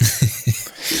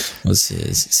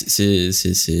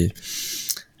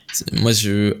 Moi,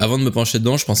 avant de me pencher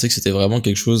dedans, je pensais que c'était vraiment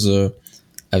quelque chose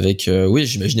avec... oui,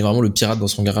 j'imaginais vraiment le pirate dans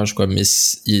son garage, quoi. Mais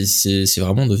c'est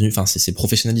vraiment devenu... Enfin, c'est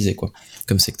professionnalisé, quoi,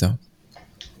 comme secteur.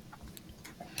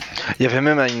 Il y avait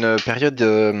même à une période...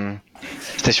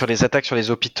 c'était sur les attaques sur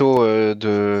les hôpitaux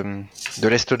de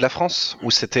l'Est de la France, où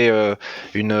c'était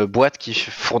une boîte qui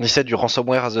fournissait du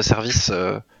ransomware as a service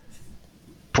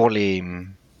pour les...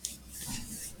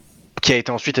 qui a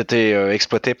ensuite été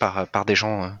exploité par des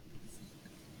gens...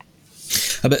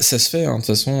 ça se fait, de toute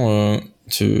façon.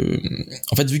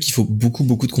 En fait, vu qu'il faut beaucoup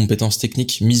de compétences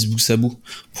techniques mises bout à bout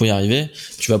pour y arriver,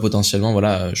 tu vas potentiellement,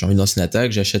 j'ai envie de lancer une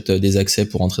attaque, j'achète des accès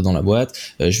pour entrer dans la boîte,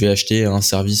 je vais acheter un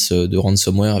service de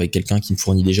ransomware avec quelqu'un qui me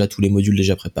fournit déjà tous les modules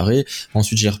déjà préparés,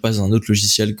 ensuite j'y repasse dans un autre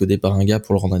logiciel codé par un gars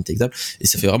pour le rendre indétectable, et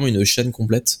ça fait vraiment une chaîne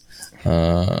complète.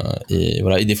 Et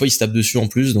voilà, et des fois ils se tapent dessus en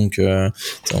plus, donc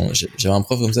j'avais un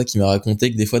prof comme ça qui m'a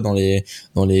raconté que des fois dans les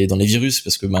virus,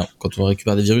 parce que quand on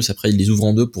récupère des virus, après ils les ouvrent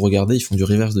en deux pour regarder, ils font du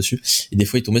reverse dessus, et des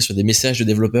fois ils tombaient sur des messages de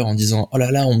développeurs en disant oh là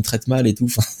là on me traite mal et tout.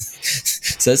 Enfin,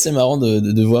 c'est assez marrant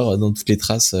de voir dans toutes les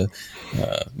traces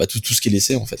tout ce qui est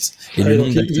laissé en fait. Et le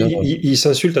nombre d'acteurs, ils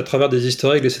s'insultent à travers des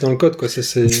easter eggs laissés dans le code, quoi. C'est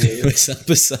ouais, c'est un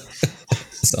peu ça.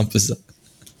 C'est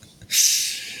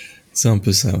un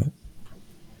peu ça, ouais.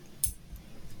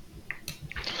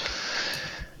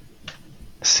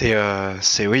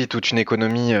 C'est oui, toute une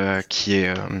économie qui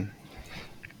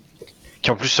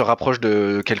en plus se rapproche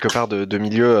de quelque part de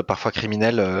milieux parfois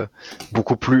criminels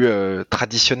beaucoup plus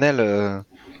traditionnels.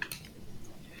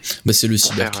 C'est le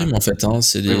cybercrime en fait,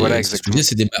 c'est des, voilà, exactement.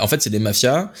 c'est des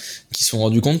mafias qui se sont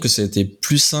rendus compte que c'était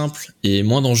plus simple et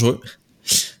moins dangereux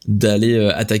d'aller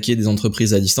attaquer des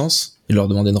entreprises à distance et leur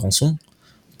demander une rançon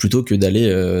plutôt que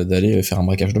d'aller faire un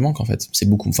braquage de banque en fait. C'est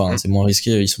c'est moins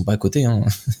risqué, ils sont pas à côté, hein.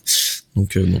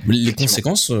 Donc les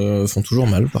conséquences font toujours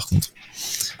mal, par contre.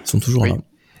 Elles sont toujours là.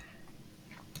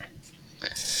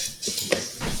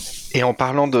 Et en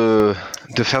parlant de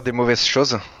faire des mauvaises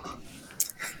choses,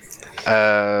 c'est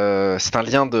un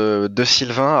lien de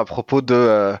Sylvain à propos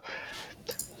de,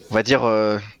 on va dire,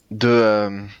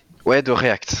 de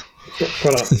React.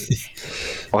 Voilà.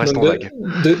 On reste en vague.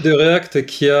 De React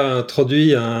qui a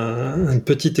introduit une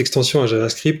petite extension à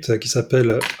JavaScript qui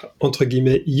s'appelle entre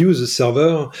guillemets use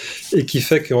server et qui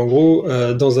fait qu'en gros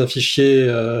dans un fichier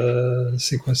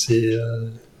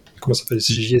comment ça s'appelle,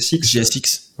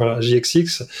 JSX. Voilà,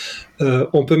 JSX.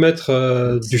 On peut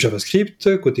mettre du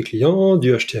JavaScript côté client,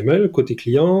 du HTML côté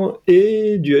client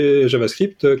et du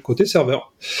JavaScript côté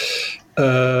serveur.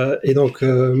 Et donc,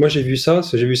 moi, j'ai vu ça,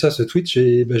 ce tweet,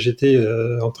 j'étais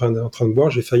en train de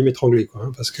boire, j'ai failli m'étrangler, quoi,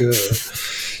 hein, parce que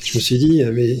je me suis dit,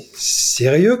 mais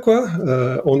sérieux, quoi,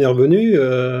 on est revenu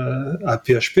à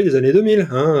PHP des années 2000,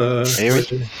 hein. Eh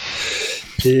oui.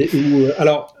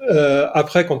 Alors,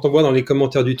 après, quand on voit dans les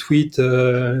commentaires du tweet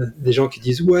des gens qui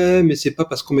disent ouais, mais c'est pas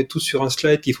parce qu'on met tout sur un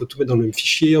slide qu'il faut tout mettre dans le même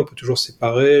fichier, on peut toujours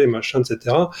séparer les machins,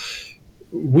 etc.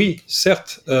 Oui,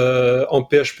 certes, en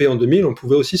PHP en 2000, on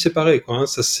pouvait aussi séparer, quoi, hein,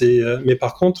 ça c'est. Mais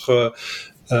par contre,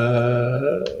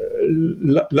 là,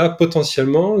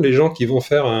 potentiellement, les gens qui vont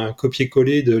faire un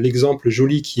copier-coller de l'exemple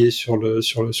joli qui est sur le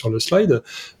slide,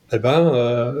 eh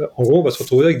ben, en gros, on va se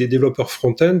retrouver avec des développeurs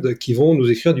front-end qui vont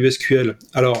nous écrire du SQL.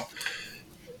 Alors,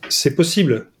 c'est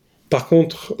possible. Par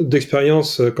contre,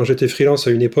 d'expérience, quand j'étais freelance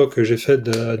à une époque, j'ai fait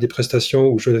des prestations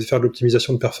où je devais faire de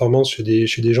l'optimisation de performance chez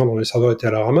des gens dont les serveurs étaient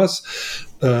à la ramasse.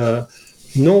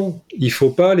 Non, il ne faut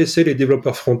pas laisser les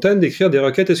développeurs front-end écrire des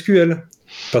requêtes SQL.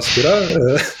 Parce que là,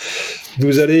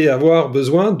 vous allez avoir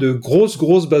besoin de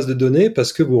grosses bases de données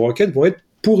parce que vos requêtes vont être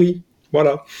pourries.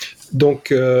 Voilà. Donc,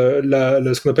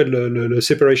 ce qu'on appelle le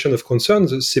separation of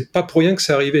concerns, c'est pas pour rien que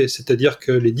c'est arrivé. C'est-à-dire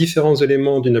que les différents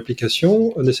éléments d'une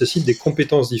application nécessitent des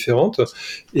compétences différentes.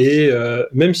 Et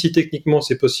même si techniquement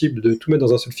c'est possible de tout mettre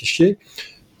dans un seul fichier,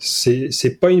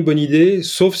 c'est pas une bonne idée,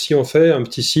 sauf si on fait un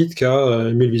petit site qui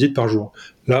a 1000 visites par jour.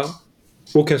 Là,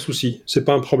 aucun souci, c'est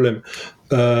pas un problème.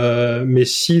 Mais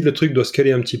si le truc doit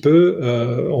scaler un petit peu,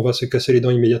 on va se casser les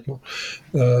dents immédiatement.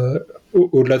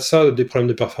 Au-delà de ça, des problèmes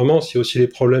de performance, il y a aussi les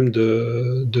problèmes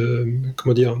de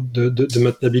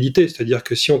maintenabilité. C'est-à-dire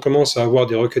que si on commence à avoir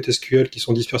des requêtes SQL qui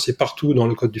sont dispersées partout dans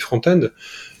le code du front-end,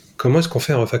 comment est-ce qu'on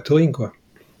fait un refactoring, quoi ?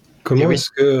 Comment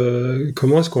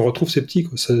est-ce qu'on retrouve ces petits,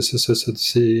 quoi ?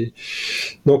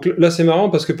 Donc là, c'est marrant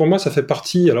parce que pour moi, ça fait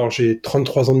partie. Alors, j'ai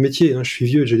 33 ans de métier, hein, je suis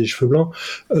vieux, j'ai les cheveux blancs.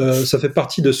 Ça fait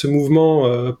partie de ce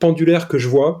mouvement pendulaire que je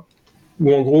vois,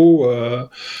 où en gros,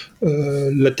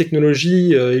 la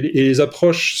technologie et les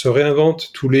approches se réinventent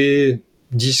tous les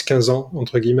 10-15 ans,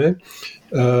 entre guillemets.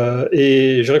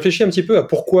 Et je réfléchis un petit peu à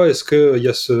pourquoi est-ce qu'il y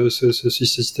a ce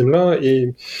système-là.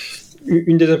 Et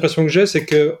une des impressions que j'ai, c'est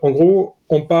que en gros,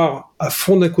 on part à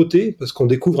fond d'un côté, parce qu'on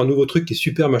découvre un nouveau truc qui est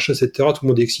super, machin, etc., tout le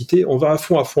monde est excité, on va à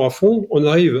fond, on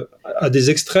arrive à des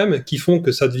extrêmes qui font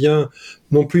que ça devient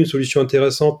non plus une solution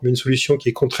intéressante, mais une solution qui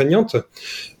est contraignante.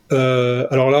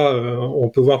 Alors là, on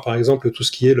peut voir par exemple tout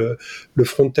ce qui est le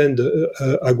front-end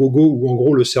à gogo, où en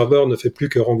gros le serveur ne fait plus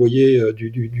que renvoyer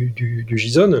du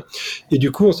JSON, et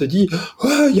du coup on se dit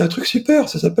il y a un truc super,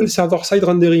 ça s'appelle server-side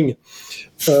rendering,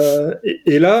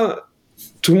 et là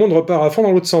tout le monde repart à fond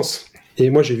dans l'autre sens. Et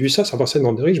moi j'ai vu ça, server-side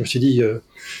rendering, je me suis dit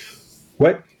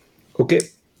ouais, ok.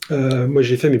 Moi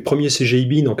j'ai fait mes premiers CGI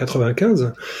bin en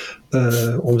 95,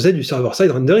 on faisait du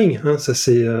server-side rendering, hein, ça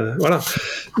c'est voilà.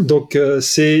 Donc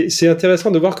c'est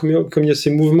intéressant de voir comme il y a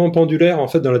ces mouvements pendulaires en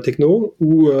fait dans la techno,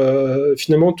 où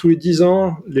finalement tous les 10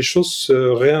 ans les choses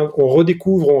on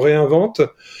redécouvre, on réinvente,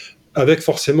 avec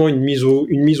forcément une mise au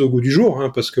goût du jour,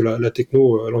 hein, parce que la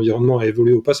techno, l'environnement a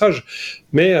évolué au passage,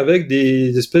 mais avec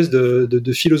des espèces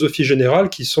de philosophie générale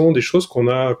qui sont des choses qu'on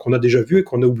a déjà vues et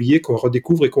qu'on a oubliées, qu'on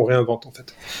redécouvre et qu'on réinvente en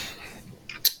fait.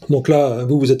 Donc là,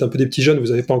 vous êtes un peu des petits jeunes, vous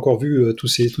n'avez pas encore vu tous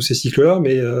ces cycles-là,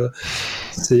 mais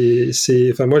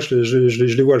enfin moi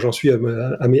je les vois, j'en suis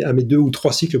à mes 2 ou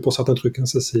 3 cycles pour certains trucs, hein,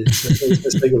 ça c'est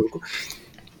rigolo, quoi.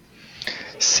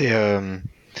 C'était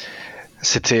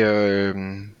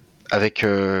avec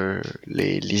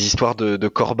les histoires de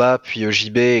Corba, puis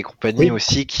JB et compagnie, oui,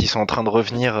 aussi, qui sont en train de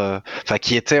revenir,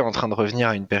 qui étaient en train de revenir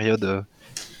à une période.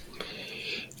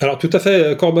 Alors tout à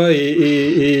fait, Corba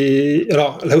et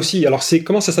alors là aussi, alors c'est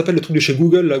comment ça s'appelle le truc de chez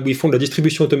Google là où ils font de la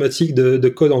distribution automatique de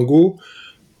code en Go.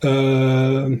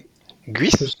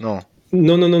 GUIS ? Non.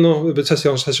 Non, ça c'est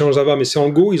en Java, mais c'est en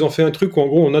Go. Ils ont fait un truc où en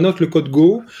gros on annote le code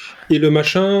Go et le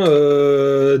machin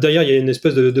derrière il y a une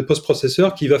espèce de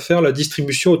post-processeur qui va faire la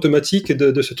distribution automatique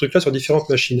de ce truc-là sur différentes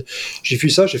machines. J'ai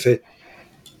vu ça, j'ai fait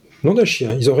nom d'un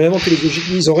chien. Ils ont réinventé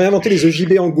les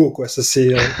EJB en Go, quoi. Ça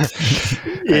c'est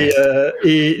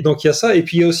et donc il y a ça, et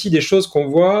puis il y a aussi des choses qu'on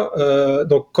voit.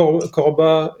 Donc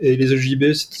Corba et les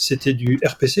EJB c'était du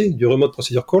RPC, du Remote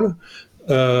Procedure Call.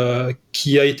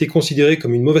 Qui a été considéré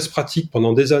comme une mauvaise pratique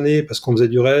pendant des années parce qu'on faisait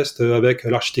du REST avec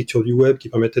l'architecture du web qui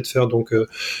permettait de faire, donc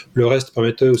le REST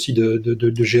permettait aussi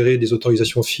de gérer des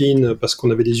autorisations fines parce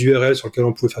qu'on avait des URL sur lesquelles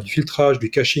on pouvait faire du filtrage, du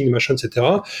caching, machin, etc.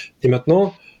 Et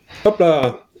maintenant, hop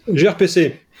là,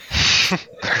 gRPC.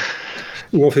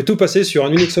 où on fait tout passer sur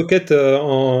un unique socket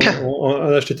en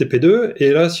HTTP2,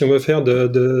 et là, si on veut faire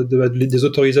des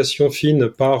autorisations fines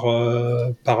par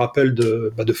appel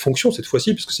de fonctions cette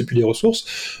fois-ci, puisque c'est plus des ressources,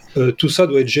 tout ça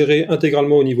doit être géré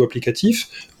intégralement au niveau applicatif.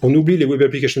 On oublie les Web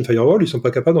Application Firewall, ils sont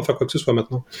pas capables d'en faire quoi que ce soit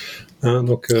maintenant. Hein,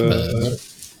 donc non.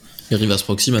 Les reverse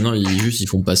proxy maintenant ils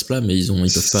font passe-plat, mais ils peuvent pas.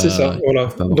 C'est ça, voilà.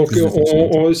 Pas avoir Donc plus de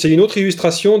fonctionnalités. c'est une autre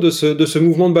illustration de ce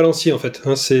mouvement de balancier en fait.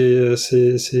 Hein, c'est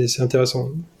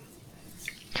intéressant.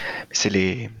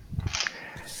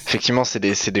 Effectivement, c'est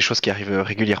des choses qui arrivent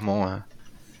régulièrement.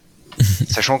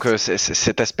 Sachant que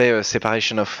cet aspect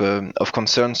separation of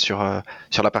concern sur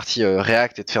la partie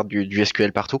React et de faire du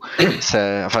SQL partout,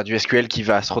 du SQL qui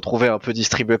va se retrouver un peu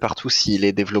distribué partout s'il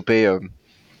est développé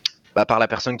par la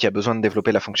personne qui a besoin de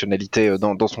développer la fonctionnalité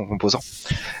dans son composant.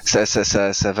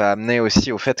 Ça va amener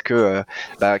aussi au fait que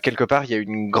quelque part il y a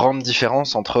une grande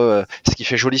différence entre ce qui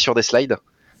fait joli sur des slides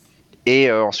et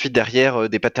ensuite derrière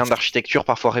des patterns d'architecture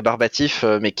parfois rébarbatifs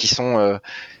mais qui sont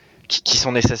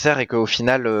nécessaires, et qu'au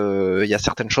final il y a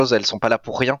certaines choses, elles sont pas là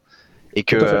pour rien, et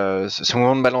que ce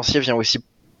mouvement de balancier vient aussi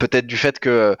peut-être du fait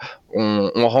que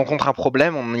on rencontre un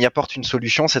problème, on y apporte une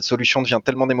solution, cette solution devient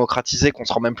tellement démocratisée qu'on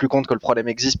se rend même plus compte que le problème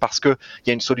existe parce que il y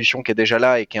a une solution qui est déjà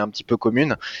là et qui est un petit peu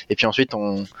commune, et puis ensuite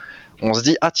on se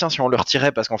dit ah tiens, si on le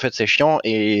retirait parce qu'en fait c'est chiant,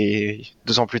 et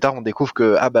 2 ans plus tard on découvre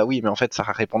que ah bah oui mais en fait ça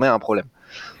répondait à un problème.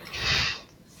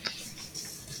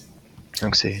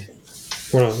 Donc c'est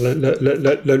voilà,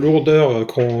 la lourdeur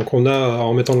qu'on a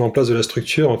en mettant en place de la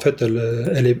structure, en fait,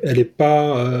 elle est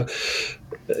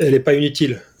pas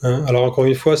inutile. Hein. Alors encore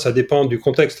une fois, ça dépend du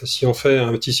contexte. Si on fait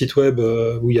un petit site web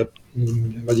où il y a,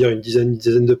 on va dire, une dizaine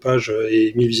de pages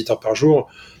et 1000 visiteurs par jour,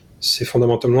 c'est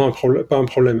fondamentalement pas un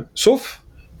problème. Sauf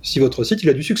si votre site il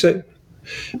a du succès.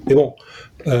 Mais bon,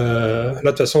 là de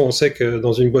toute façon, on sait que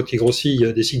dans une boîte qui grossit, il y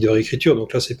a des cycles de réécriture,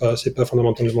 donc là c'est pas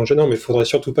fondamentalement gênant, mais il faudrait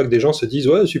surtout pas que des gens se disent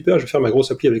ouais super, je vais faire ma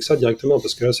grosse appli avec ça directement,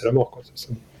 parce que là c'est la mort, quoi.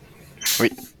 Oui,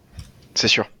 c'est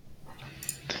sûr.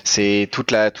 C'est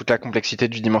toute la complexité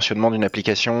du dimensionnement d'une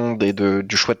application,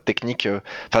 du choix de technique,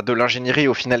 de l'ingénierie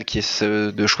au final, qui est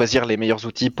de choisir les meilleurs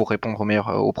outils pour répondre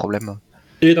aux problèmes.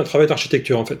 Et d'un travail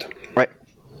d'architecture en fait. Ouais.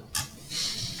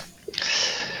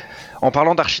 En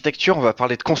parlant d'architecture, on va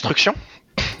parler de construction,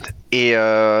 et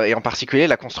en particulier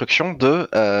la construction de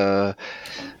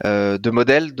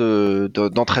modèles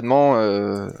d'entraînement,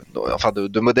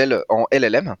 de modèles en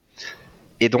LLM.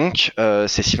 Et donc,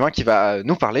 c'est Sylvain qui va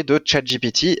nous parler de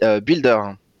ChatGPT Builder.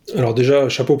 Alors déjà,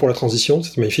 chapeau pour la transition,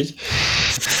 c'est magnifique.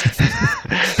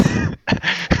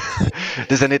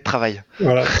 Des années de travail.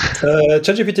 Voilà.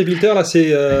 ChatGPT Builder, là,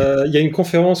 il y a une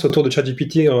conférence autour de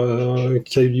ChatGPT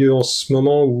qui a eu lieu en ce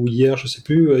moment ou hier, je sais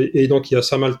plus, et donc il y a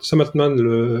Sam Altman,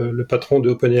 le patron de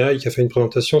OpenAI, qui a fait une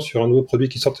présentation sur un nouveau produit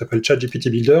qui sort qui s'appelle ChatGPT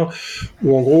Builder,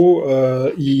 où en gros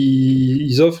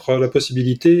ils offrent la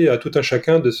possibilité à tout un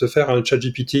chacun de se faire un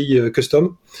ChatGPT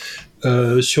custom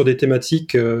sur des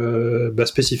thématiques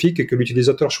spécifiques et que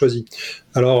l'utilisateur choisit.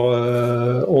 Alors,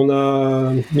 on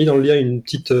a mis dans le lien une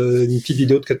petite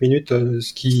vidéo de 4 minutes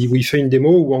où il fait une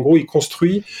démo où en gros il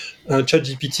construit un chat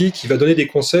GPT qui va donner des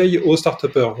conseils aux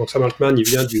start-upers. Donc Sam Altman, il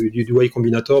vient du Y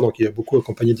Combinator, donc il a beaucoup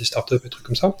accompagné des start-up et trucs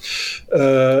comme ça.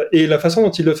 Et la façon dont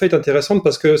il le fait est intéressante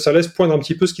parce que ça laisse poindre un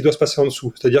petit peu ce qui doit se passer en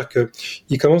dessous. C'est-à-dire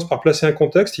qu'il commence par placer un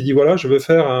contexte, il dit voilà, je veux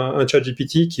faire un chat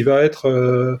GPT qui va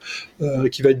être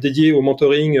dédié au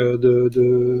mentoring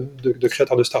de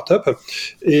créateurs de start-up,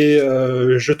 et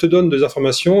je te donne des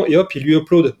informations, et hop, il lui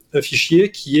upload un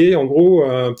fichier qui est en gros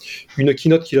une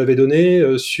keynote qu'il avait donnée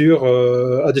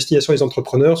à destination des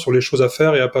entrepreneurs sur les choses à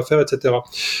faire et à pas faire, etc.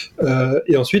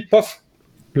 Et ensuite, paf,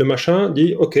 le machin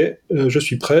dit ok, je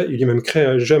suis prêt. Il lui même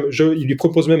il lui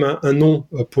propose même un nom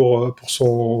pour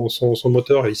son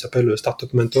moteur, et il s'appelle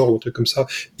Startup Mentor ou un truc comme ça,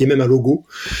 et même un logo.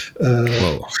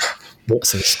 Wow. Bon,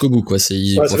 ça va jusqu'au bout, quoi.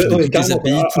 Il ouais, profite de toutes les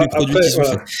API, tous les produits qui sont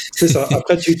faits. C'est ça.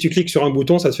 Après, tu cliques sur un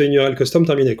bouton, ça te fait une URL custom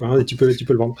terminée, quoi, hein, et tu peux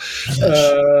le vendre.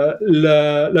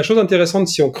 La chose intéressante,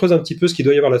 si on creuse un petit peu ce qu'il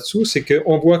doit y avoir là-dessous, c'est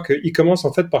qu'on voit qu'il commence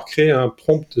en fait par créer un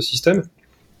prompt système.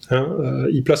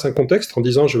 Il place un contexte en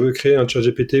disant je veux créer un chat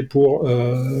GPT pour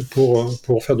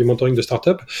faire du mentoring de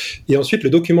start-up, et ensuite le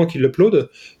document qu'il upload,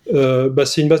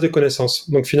 c'est une base de connaissances.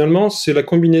 Donc finalement c'est la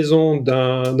combinaison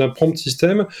d'un prompt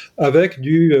system avec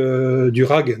du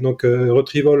RAG, donc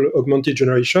Retrieval Augmented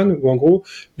Generation, où en gros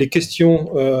les questions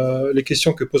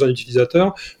que pose un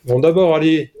utilisateur vont d'abord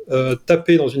aller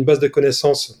taper dans une base de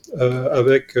connaissances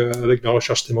avec la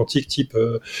recherche sémantique type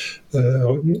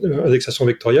indexation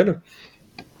vectorielle,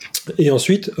 et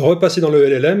ensuite repasser dans le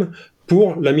LLM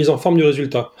pour la mise en forme du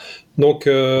résultat. Donc,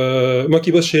 moi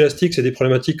qui bosse chez Elastic, c'est des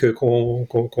problématiques qu'on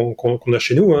a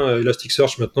chez nous.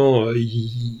 Elasticsearch, maintenant,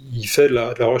 il fait de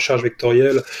la recherche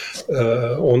vectorielle.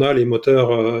 On a les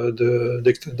moteurs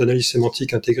d'analyse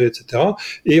sémantique intégrés, etc.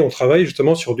 Et on travaille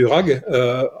justement sur du RAG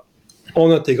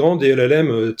en intégrant des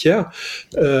LLM tiers.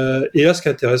 Et là, ce qui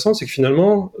est intéressant, c'est que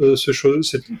finalement,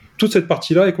 toute cette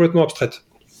partie-là est complètement abstraite.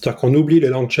 C'est-à-dire qu'on oublie les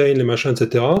langchains, les machins,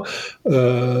 etc.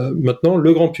 Maintenant,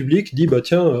 le grand public dit,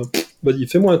 tiens, vas-y,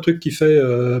 fais-moi un truc qui fait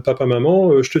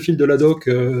papa-maman, je te file de la doc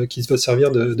qui va te servir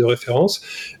de référence,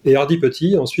 et hardi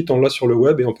petit, ensuite on l'a sur le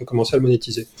web et on peut commencer à le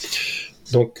monétiser.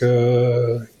 Donc,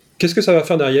 qu'est-ce que ça va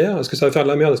faire derrière ? Est-ce que ça va faire de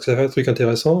la merde ? Est-ce que ça va faire un truc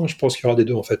intéressant ? Je pense qu'il y aura des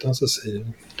deux, en fait. Ça,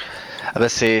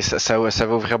 c'est... ça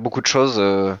va ouvrir beaucoup de choses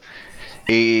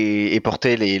et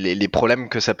porter les problèmes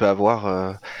que ça peut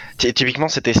avoir. Typiquement,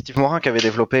 c'était Steve Morin qui avait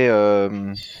développé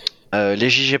les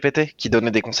JGPT qui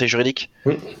donnaient des conseils juridiques.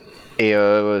 Oui. Et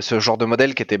ce genre de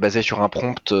modèle qui était basé sur un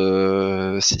prompt,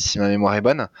 si ma mémoire est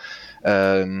bonne,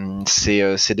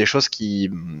 c'est des choses qui,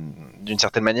 d'une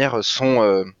certaine manière,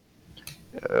 sont...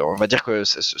 on va dire que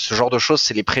ce genre de choses,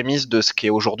 c'est les prémices de ce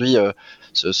qu'est aujourd'hui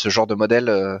ce genre de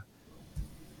modèle.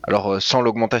 Alors, sans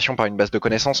l'augmentation par une base de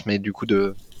connaissances, mais du coup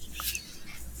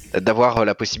d'avoir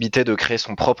la possibilité de créer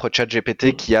son propre chat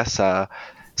GPT qui a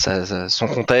son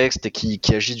contexte et qui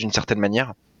agit d'une certaine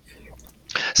manière.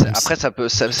 Après, ça peut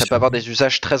avoir des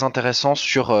usages très intéressants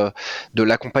sur de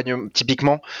l'accompagnement.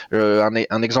 Typiquement,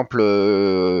 un exemple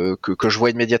que je vois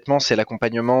immédiatement, c'est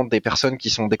l'accompagnement des personnes qui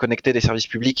sont déconnectées des services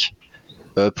publics.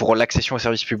 Pour l'accession aux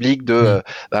services publics,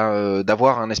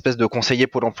 d'avoir un espèce de conseiller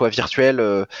Pôle emploi virtuel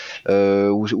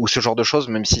ou ce genre de choses,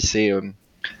 même si c'est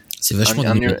vachement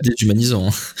déshumanisant.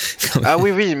 Ah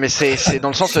oui, mais c'est dans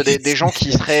le sens des gens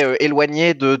qui seraient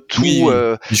éloignés de tout,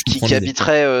 qui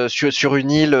habiteraient sur une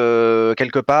île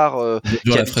quelque part,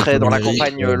 qui habiteraient dans la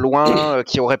campagne loin,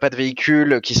 qui n'auraient pas de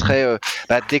véhicule, qui seraient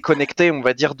déconnectés, on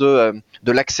va dire, de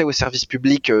l'accès aux services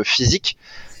publics physiques.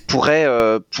 Pourrait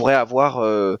avoir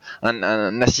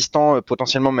un assistant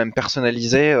potentiellement même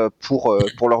personnalisé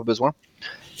pour leurs besoins.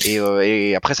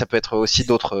 Et après, ça peut être aussi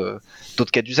d'autres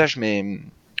cas d'usage, mais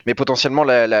potentiellement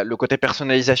le côté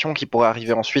personnalisation qui pourrait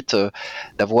arriver ensuite,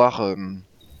 d'avoir,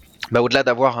 au-delà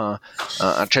d'avoir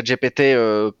un chat GPT,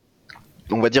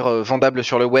 on va dire vendable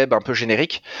sur le web, un peu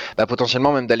générique,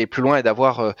 potentiellement même d'aller plus loin et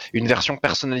d'avoir une version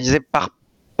personnalisée par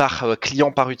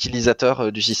client, par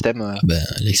utilisateur du système,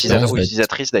 utilisateur ou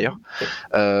utilisatrice d'ailleurs,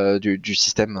 du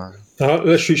système. Alors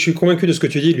là, je suis convaincu de ce que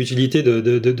tu dis, de l'utilité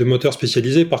de moteurs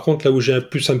spécialisés. Par contre, là où j'ai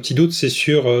plus un petit doute, c'est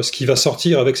sur ce qui va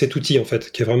sortir avec cet outil, en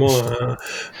fait, qui est vraiment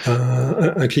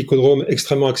un clicodrome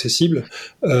extrêmement accessible.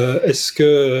 Est-ce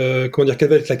que, quelle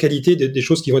va être la qualité des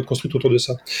choses qui vont être construites autour de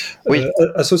ça ? Oui.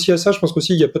 Associé à ça, je pense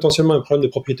qu'aussi, il y a potentiellement un problème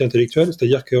de propriété intellectuelle,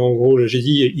 c'est-à-dire qu'en gros, j'ai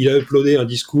dit, il a uploadé un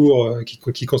discours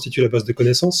qui constitue la base de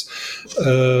connaissances.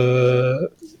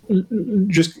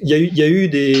 Il y a eu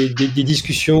des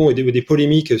discussions et des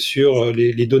polémiques sur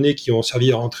les données qui ont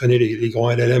servi à entraîner les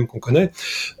grands LLM qu'on connaît.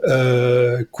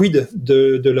 Quid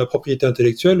de la propriété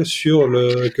intellectuelle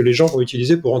que les gens vont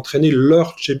utiliser pour entraîner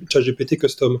leur ChatGPT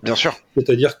custom. Bien sûr.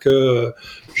 C'est-à-dire que,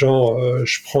 je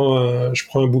prends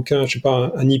un bouquin, je sais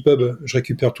pas, un EPUB, je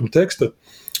récupère tout le texte.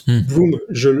 Boom,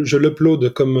 je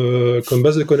l'upload comme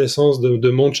base de connaissances de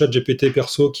mon chat GPT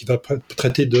perso qui va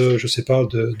traiter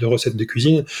de recettes de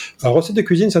cuisine. Alors, recettes de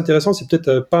cuisine, c'est intéressant, c'est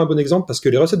peut-être pas un bon exemple parce que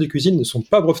les recettes de cuisine ne sont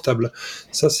pas brevetables.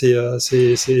 Ça, c'est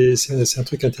un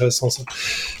truc intéressant, ça.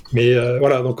 Mais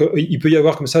voilà, donc il peut y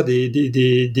avoir comme ça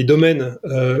des domaines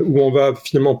où on va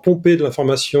finalement pomper de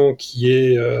l'information qui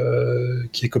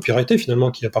est copyrightée,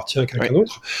 finalement, qui appartient à quelqu'un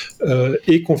d'autre,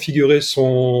 et configurer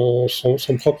son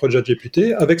propre chat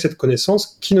GPT avec cette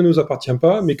connaissance qui ne nous appartient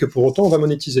pas, mais que pour autant on va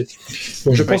monétiser.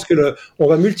 Donc je pense que on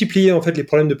va multiplier en fait les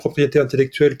problèmes de propriété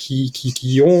intellectuelle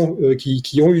qui ont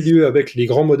eu lieu avec les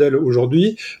grands modèles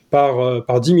aujourd'hui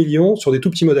par 10 millions sur des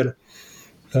tout petits modèles.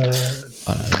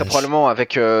 Très probablement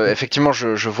avec effectivement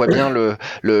je vois bien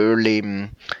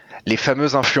les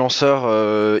fameux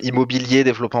influenceurs immobiliers,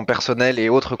 développement personnel et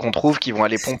autres qu'on trouve qui vont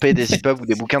aller pomper des EPUB ou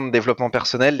des bouquins de développement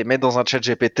personnel, les mettre dans un chat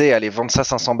GPT et aller vendre ça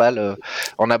 500 balles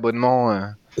en abonnement.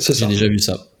 J'ai déjà vu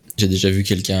ça. J'ai déjà vu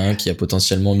quelqu'un qui a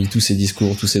potentiellement mis tous ses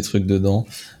discours, tous ces trucs dedans,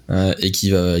 et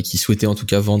qui souhaitait en tout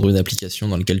cas vendre une application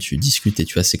dans laquelle tu discutes et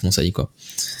tu as ses conseils, quoi.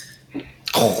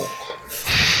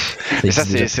 Et ça,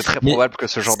 c'est très probable que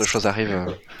ce genre de choses arrive.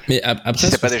 Mais après, si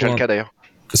c'est pas déjà le cas d'ailleurs.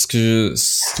 Ce que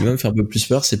Ce qui va me faire un peu plus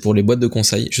peur, c'est pour les boîtes de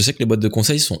conseil. Je sais que les boîtes de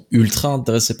conseil sont ultra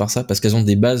intéressées par ça parce qu'elles ont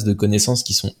des bases de connaissances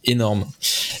qui sont énormes.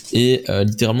 Et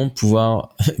littéralement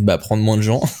pouvoir prendre moins de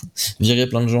gens, virer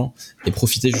plein de gens et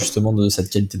profiter justement de cette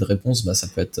qualité de réponse, ça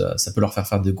peut leur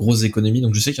faire de grosses économies.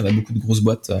 Donc je sais qu'il y en a beaucoup de grosses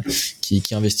boîtes qui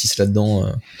investissent là-dedans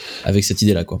avec cette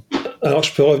idée-là, quoi. Alors,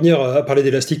 je peux revenir à parler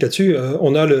d'Elastic là-dessus.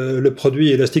 On a le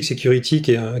produit Elastic Security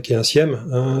qui est un SIEM,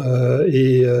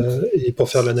 et pour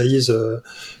faire l'analyse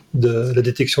de la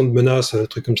détection de menaces,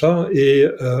 trucs comme ça. Et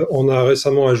on a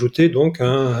récemment ajouté donc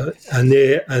un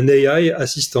AI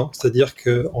assistant, c'est-à-dire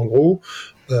que en gros,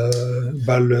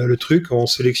 le truc, on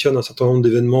sélectionne un certain nombre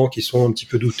d'événements qui sont un petit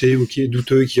peu doutés ou qui est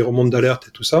douteux, qui remontent d'alerte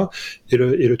et tout ça, et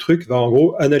le truc va en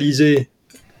gros analyser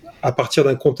à partir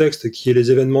d'un contexte qui est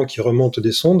les événements qui remontent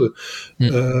des sondes,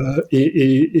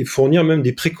 et fournir même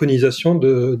des préconisations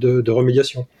de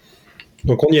remédiation.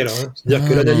 Donc on y est là, hein. C'est-à-dire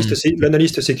que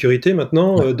l'analyste sécurité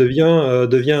maintenant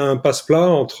devient un passe-plat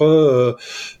entre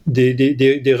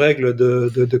des règles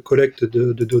de collecte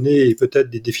de données et peut-être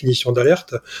des définitions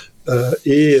d'alerte,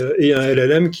 et un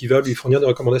LLM qui va lui fournir des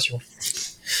recommandations.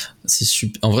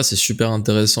 En vrai, c'est super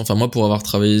intéressant. Enfin, moi, pour avoir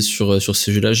travaillé sur ce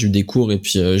sujet-là, j'ai eu des cours et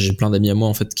puis j'ai plein d'amis à moi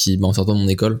en fait qui, en sortant de mon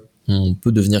école, on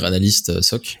peut devenir analyste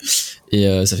SOC, et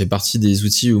ça fait partie des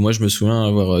outils où moi je me souviens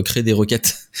avoir créé des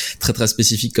requêtes très très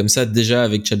spécifiques comme ça déjà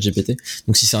avec ChatGPT.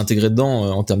 Donc si c'est intégré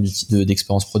dedans en termes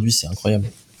d'expérience produit, c'est incroyable.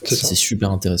 C'est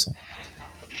super intéressant.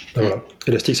 Ah, voilà,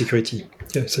 Elastic Security.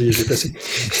 Ça y est, je l'ai placé.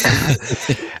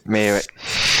 Mais ouais.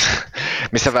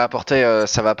 Mais ça va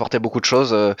apporter beaucoup de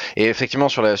choses, et effectivement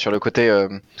sur le côté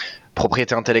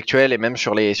propriété intellectuelle et même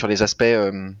sur les aspects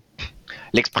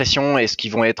l'expression et ce qui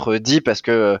vont être dit, parce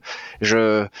que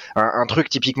un truc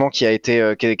typiquement qui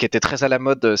était très à la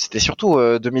mode, c'était surtout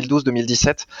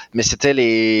 2012-2017, mais c'était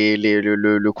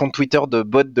le compte Twitter de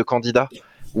bots de candidats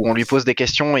où on lui pose des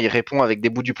questions et il répond avec des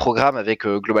bouts du programme avec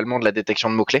globalement de la détection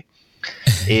de mots-clés.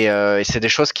 Et c'est des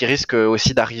choses qui risquent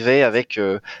aussi d'arriver avec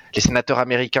les sénateurs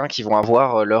américains qui vont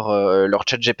avoir leur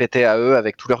chat GPT à eux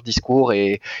avec tout leur discours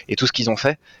et tout ce qu'ils ont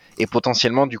fait, et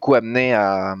potentiellement du coup amener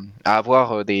à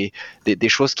avoir des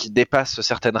choses qui dépassent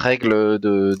certaines règles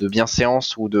de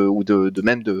bienséance ou de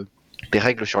même des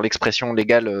règles sur l'expression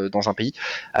légale dans un pays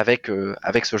avec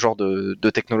ce genre de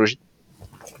technologie.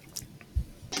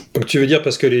 Donc tu veux dire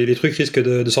parce que les trucs risquent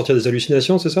de sortir des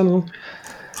hallucinations, c'est ça, non ?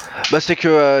 C'est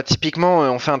que typiquement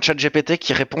on fait un chat GPT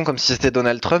qui répond comme si c'était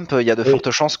Donald Trump, il y a de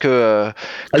fortes chances que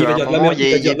à un moment il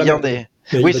y ait bien des...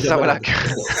 Oui, c'est ça, voilà.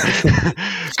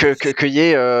 Qu'il y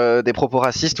ait des propos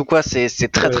racistes ou quoi, c'est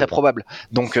très très probable.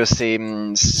 Donc c'est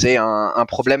un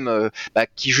problème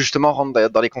qui justement rentre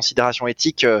dans les considérations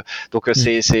éthiques. Donc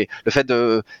c'est le fait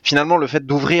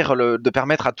d'ouvrir, de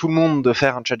permettre à tout le monde de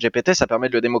faire un chat GPT, ça permet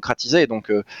de le démocratiser et donc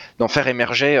d'en faire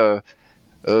émerger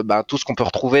tout ce qu'on peut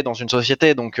retrouver dans une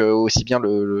société, donc aussi bien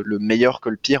le meilleur que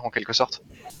le pire en quelque sorte.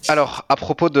 Alors à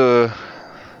propos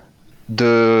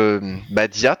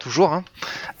d'IA toujours,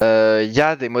 y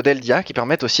a des modèles d'IA qui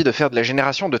permettent aussi de faire de la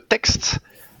génération de texte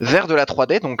vers de la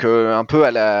 3D, donc un peu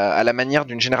à la manière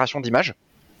d'une génération d'images.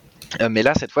 Mais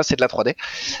là cette fois c'est de la 3D,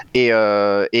 et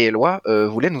Eloi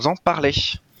voulait nous en parler.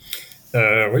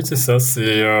 Oui, c'est ça,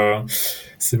 c'est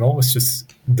marrant parce que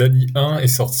DALL-E 1 est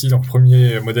sorti, donc le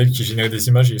premier modèle qui générait des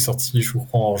images, il est sorti je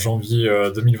crois en janvier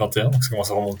 2021, donc ça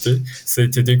commence à remonter. Ça a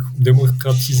été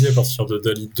démocratisé à partir de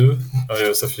DALL-E 2,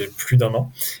 ça fait plus d'un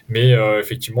an, mais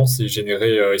effectivement c'est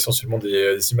généré essentiellement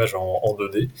des images en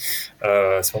 2D. C'est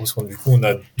marrant parce que du coup on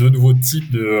a deux nouveaux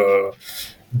types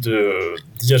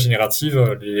d'IA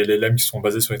générative, les LLM qui sont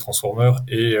basés sur les transformers,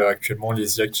 et actuellement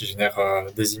les IA qui génèrent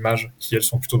des images qui elles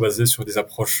sont plutôt basées sur des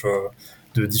approches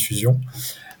de diffusion.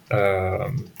 Le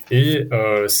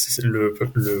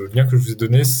lien que je vous ai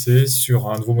donné, c'est sur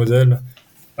un nouveau modèle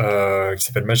qui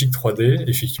s'appelle Magic 3D,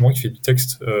 effectivement, qui fait du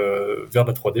texte vers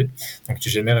la 3D, donc qui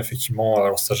génère effectivement,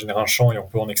 alors ça génère un champ et on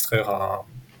peut en extraire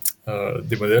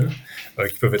des modèles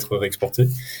qui peuvent être réexportés.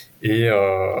 Et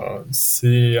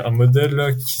c'est un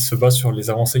modèle qui se base sur les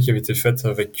avancées qui avaient été faites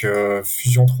avec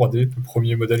Fusion 3D, le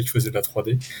premier modèle qui faisait de la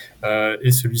 3D.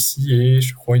 Et celui-ci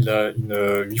je crois, il a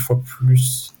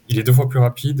il est 2 fois plus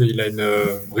rapide et il a une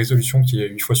résolution qui est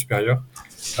 8 fois supérieure.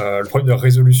 Le problème de la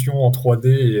résolution en 3D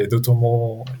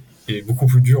est beaucoup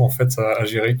plus dur en fait à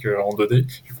gérer qu'en 2D,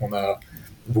 vu qu'on a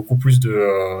beaucoup plus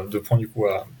de points du coup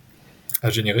à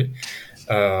générer.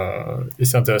 Et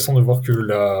c'est intéressant de voir que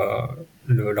la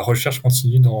recherche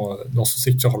continue dans ce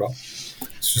secteur-là.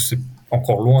 C'est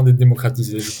encore loin d'être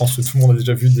démocratisé. Je pense que tout le monde a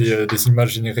déjà vu des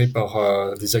images générées par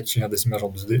des IA qui génèrent des images en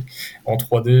 2D. En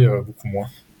 3D, beaucoup moins.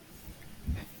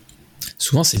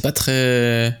 Souvent, c'est pas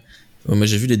très... Moi,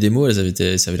 j'ai vu les démos, ça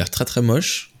avait l'air très très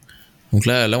moche. Donc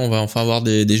là, on va enfin avoir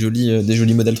des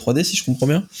jolis modèles 3D, si je comprends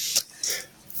bien.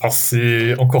 Alors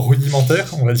c'est encore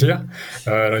rudimentaire, on va dire.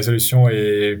 La résolution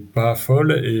est pas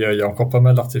folle et il y a encore pas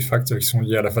mal d'artefacts qui sont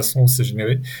liés à la façon dont c'est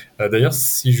généré. D'ailleurs,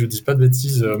 si je dis pas de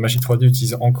bêtises, Magic 3D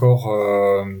utilise encore,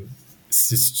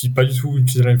 c'est pas du tout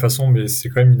utilisé de la même façon, mais c'est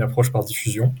quand même une approche par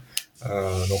diffusion.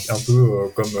 Donc un peu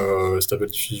comme Stable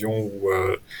Diffusion ou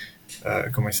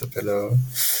comment il s'appelle,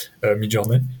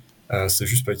 Midjourney. C'est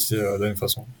juste pas utilisé de la même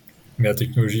façon, mais la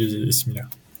technologie est similaire.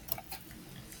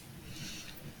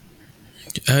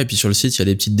 Ah, et puis sur le site, il y a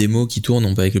des petites démos qui tournent,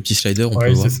 avec le petit slider, on peut voir.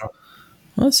 Oui, c'est ça.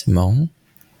 Ah, c'est marrant.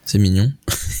 C'est mignon.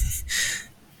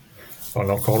 On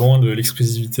est encore loin de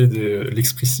l'expressivité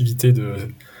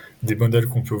des modèles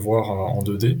qu'on peut voir en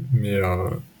 2D, mais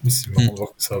c'est marrant de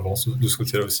voir que ça avance de ce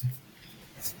côté-là aussi.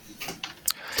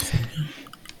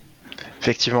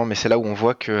 Effectivement, mais c'est là où on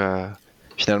voit que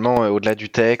finalement, au-delà du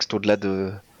texte, au-delà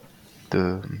de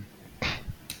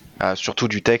surtout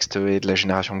du texte et de la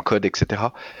génération de code, etc.,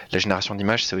 la génération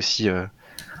d'images, c'est aussi un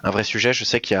vrai sujet. Je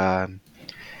sais qu'il y a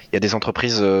des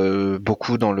entreprises,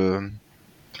 beaucoup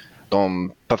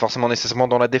pas forcément nécessairement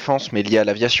dans la défense, mais liées à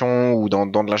l'aviation ou dans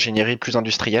de l'ingénierie plus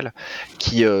industrielle,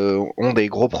 qui ont des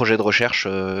gros projets de recherche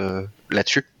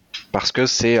là-dessus, parce que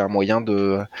c'est un moyen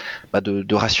de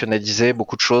rationaliser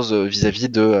beaucoup de choses vis-à-vis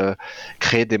de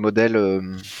créer des modèles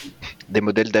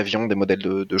d'avions, des modèles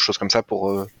de choses comme ça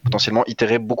pour potentiellement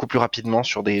itérer beaucoup plus rapidement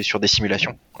sur des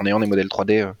simulations, en ayant des modèles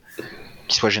 3D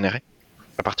qui soient générés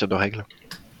à partir de règles.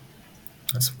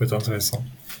 Ça peut être intéressant.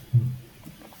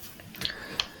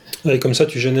 Et comme ça,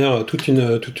 tu génères tout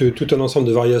un ensemble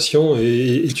de variations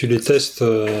et tu les testes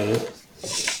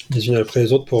les unes après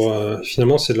les autres pour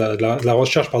finalement c'est de la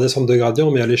recherche par descente de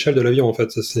gradient, mais à l'échelle de l'avion en fait.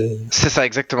 C'est ça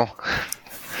exactement.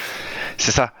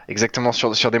 C'est ça exactement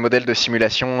sur des modèles de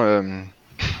simulation.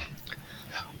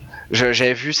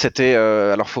 J'avais vu, c'était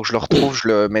alors faut que je le retrouve, je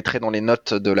le mettrai dans les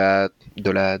notes de la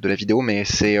vidéo, mais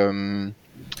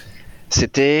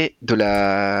c'était de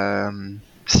la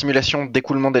simulation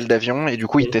d'écoulement d'ailes d'avion, et du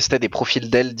coup ils testaient des profils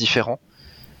d'ailes différents.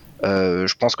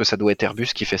 Je pense que ça doit être Airbus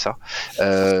qui fait ça,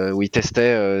 où ils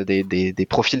testaient des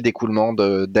profils d'écoulement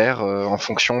d'air en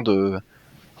fonction de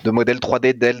modèles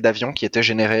 3D d'ailes d'avion qui étaient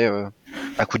générés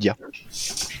à coup d'IA.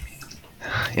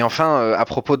 Et enfin, à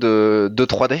propos de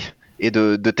 3D et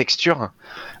de texture,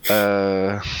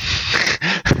 il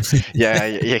y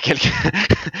a quelques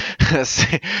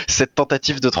cette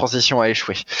tentative de transition a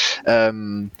échoué.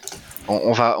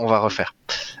 On va refaire.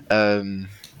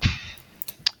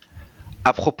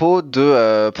 À propos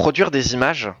de produire des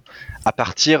images à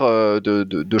partir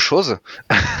de choses,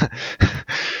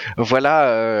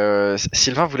 voilà,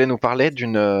 Sylvain voulait nous parler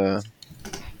d'un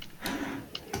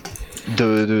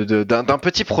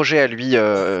petit projet à lui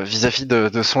vis-à-vis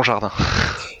de son jardin.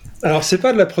 Alors c'est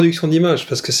pas de la production d'images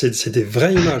parce que c'est des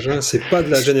vraies images, hein. C'est pas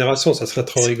de la génération, ça serait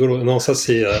trop rigolo. Non, ça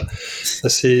c'est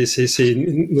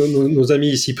nos amis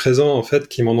ici présents en fait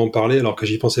qui m'en ont parlé alors que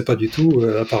j'y pensais pas du tout.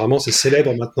 Apparemment c'est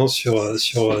célèbre maintenant sur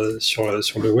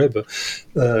le web.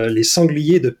 Les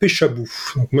sangliers de Pechabou.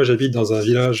 Donc moi j'habite dans un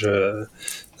village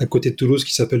à côté de Toulouse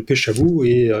qui s'appelle Pechabou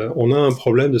et on a un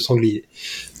problème de sangliers.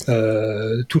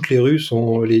 Toutes les rues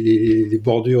sont les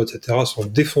bordures etc sont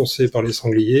défoncées par les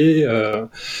sangliers,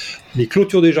 les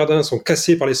clôtures des jardins sont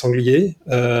cassées par les sangliers,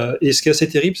 et ce qui est assez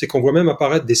terrible c'est qu'on voit même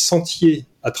apparaître des sentiers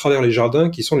à travers les jardins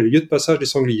qui sont les lieux de passage des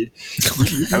sangliers.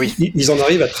 Ah oui. Ils en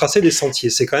arrivent à tracer des sentiers,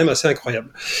 c'est quand même assez incroyable.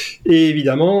 Et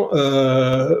évidemment,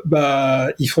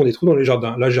 ils font des trous dans les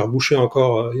jardins. Là, j'ai rebouché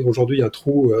encore, aujourd'hui, il y a un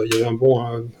trou, il y avait un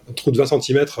trou de 20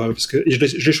 cm, parce que je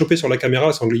l'ai chopé sur la caméra,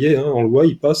 le sanglier, hein, on le voit,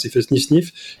 il passe, il fait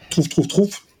sniff, trouve,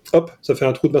 hop, ça fait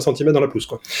un trou de 20 cm dans la pelouse,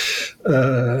 quoi.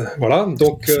 Voilà,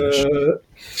 donc...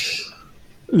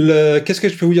 Qu'est-ce que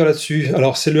je peux vous dire là-dessus ?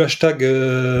 Alors, c'est le hashtag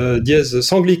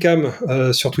 #sanglicam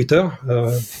sur Twitter.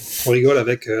 On rigole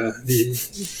avec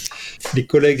les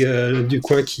collègues du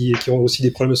coin qui ont aussi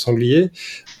des problèmes de sangliers.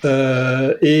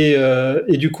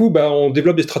 Et du coup, on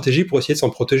développe des stratégies pour essayer de s'en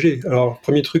protéger. Alors,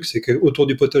 premier truc, c'est qu'autour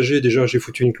du potager, déjà, j'ai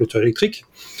foutu une clôture électrique.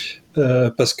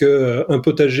 Parce que un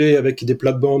potager avec des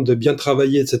plates-bandes bien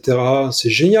travaillées, etc., c'est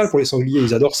génial pour les sangliers,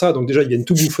 ils adorent ça. Donc déjà, ils viennent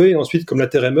tout bouffer, et ensuite, comme la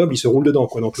terre est meuble, ils se roulent dedans,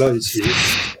 quoi. Donc là,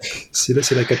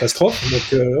 c'est la catastrophe.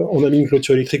 Donc on a mis une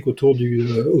clôture électrique autour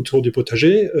du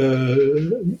potager.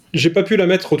 J'ai pas pu la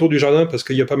mettre autour du jardin parce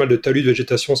qu'il y a pas mal de talus de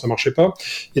végétation, ça marchait pas.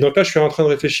 Et donc là, je suis en train de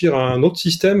réfléchir à un autre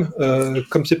système.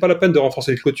 Comme c'est pas la peine de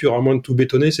renforcer les clôtures, à moins de tout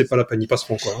bétonner, c'est pas la peine, ils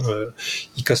passeront, quoi.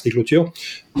 Ils cassent les clôtures.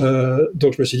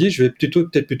 Donc je me suis dit, je vais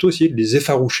peut-être plutôt essayer de les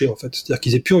effaroucher, en fait, c'est-à-dire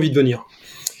qu'ils aient plus envie de venir.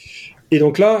 Et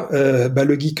donc là,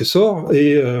 le geek sort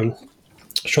et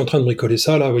Je suis en train de bricoler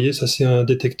ça, là, vous voyez, ça c'est un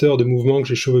détecteur de mouvement que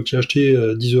j'ai acheté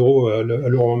 10 € à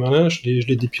Leroy Merlin, je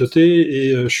l'ai dépioté,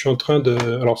 et je suis en train de...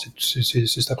 Alors c'est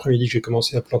cet après-midi que j'ai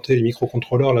commencé à planter les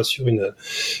microcontrôleurs là sur une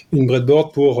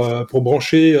breadboard pour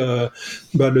brancher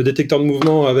le détecteur de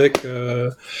mouvement avec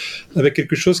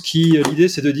quelque chose qui... L'idée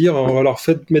c'est de dire, on va leur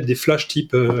mettre des flashs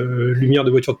type lumière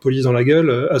de voiture de police dans la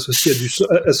gueule,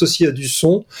 associé à du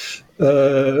son,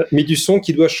 mais du son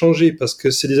qui doit changer, parce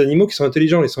que c'est des animaux qui sont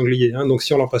intelligents, les sangliers, hein, donc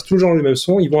si on leur passe toujours le même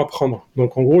son, ils vont apprendre.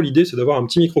 Donc en gros, l'idée c'est d'avoir un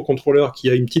petit microcontrôleur qui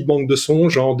a une petite banque de sons,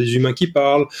 genre des humains qui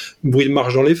parlent, bruit de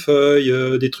marche dans les feuilles,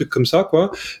 des trucs comme ça, quoi,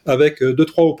 avec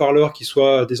 2-3 haut-parleurs qui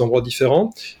soient à des endroits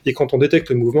différents, et quand on détecte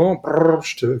le mouvement,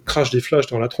 je te crache des flashs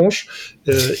dans la tronche,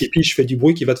 et puis je fais du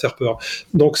bruit qui va te faire peur.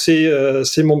 Donc c'est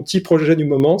mon petit projet du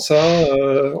moment, ça,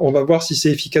 on va voir si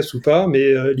c'est efficace ou pas,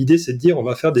 mais l'idée c'est de dire on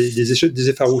va faire des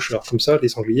effaroucheurs. Comme ça, les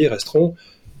sangliers resteront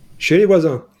chez les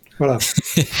voisins. Voilà.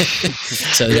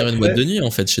 Ça veut dire une boîte de nuit,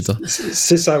 en fait, chez toi.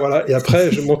 C'est ça, voilà. Et après,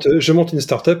 je monte une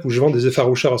start-up où je vends des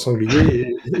effaroucheurs à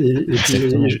sangliers et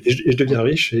je deviens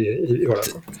riche et voilà.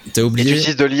 T'as oublié. Et tu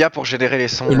utilises de l'IA pour générer les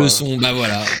sons. Le son, bah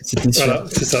voilà. Voilà,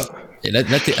 c'est ça. Et là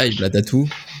t'es hype, là, t'as tout.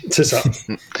 C'est ça.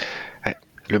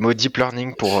 Le mot deep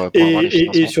learning pour avoir les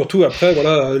financements. Et surtout, après,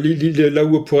 voilà, là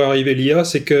où pourrait arriver l'IA,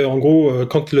 c'est que en gros,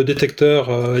 quand le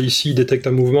détecteur ici détecte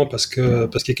un mouvement parce qu'il y a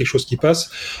quelque chose qui passe,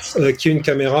 qu'il y ait une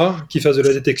caméra qui fasse de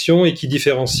la détection et qui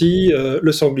différencie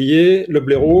le sanglier, le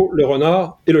blaireau, le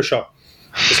renard et le chat.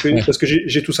 Parce que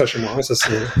j'ai tout ça chez moi. Hein, ça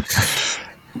c'est.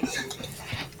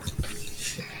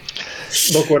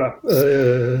 Donc voilà,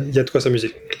 il y a de quoi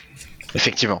s'amuser.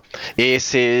 Effectivement. Et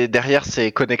derrière,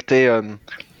 c'est connecté.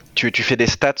 Tu fais des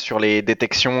stats sur les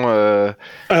détections.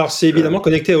 Alors c'est évidemment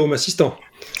connecté à Home Assistant.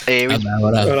 Et oui. Ah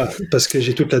bah voilà. Parce que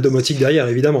j'ai toute la domotique derrière,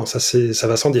 évidemment. Ça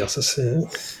va sans dire. Ça c'est.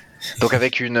 Donc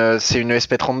avec c'est une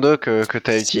SP32 que tu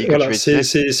as utilisé. Voilà,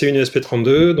 c'est une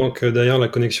SP32. Donc derrière la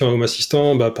connexion à Home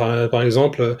Assistant, par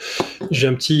exemple, j'ai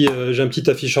un petit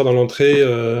afficheur dans l'entrée.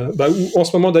 Où en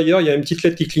ce moment d'ailleurs, il y a une petite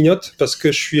LED qui clignote parce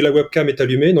que la webcam est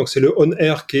allumée. Donc c'est le on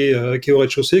air qui est au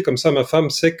rez-de-chaussée. Comme ça, ma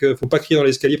femme sait qu'il faut pas crier dans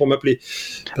l'escalier pour m'appeler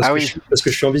parce que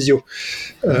je suis en visio.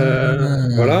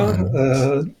 Voilà.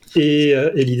 Et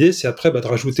l'idée, c'est après de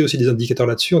rajouter aussi des indicateurs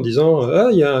là-dessus en disant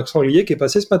il y a un sanglier qui est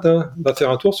passé ce matin, va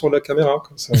faire un tour sur la caméra.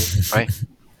 Comme ça. Ouais.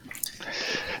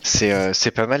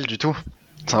 C'est pas mal du tout.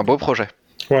 C'est un beau projet.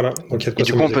 Voilà. Donc, et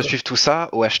du coup, on peut suivre tout ça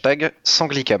au hashtag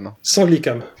Sanglicam.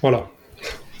 Sanglicam, voilà.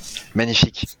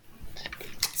 Magnifique.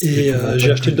 Et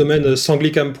j'ai acheté le domaine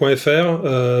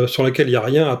sanglicam.fr sur lequel il n'y a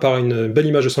rien à part une belle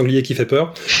image de sanglier qui fait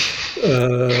peur.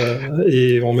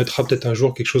 Et on mettra peut-être un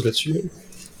jour quelque chose là-dessus.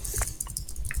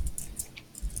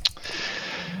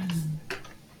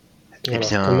 Voilà. Eh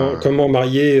bien... comment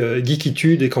marier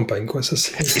geekitude et campagne, quoi. Ça,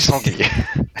 c'est... Et sanglier.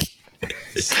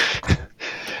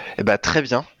 Et bah, très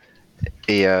bien.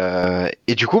 Et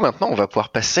du coup, maintenant, on va pouvoir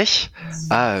passer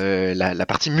à la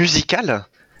partie musicale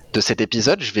de cet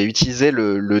épisode. Je vais utiliser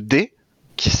le dé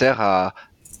qui sert à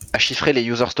chiffrer les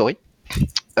user stories.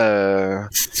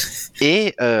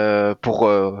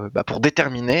 Pour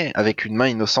déterminer avec une main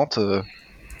innocente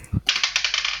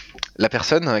la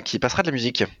personne qui passera de la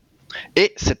musique.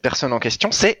 Et cette personne en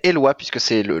question, c'est Éloi, puisque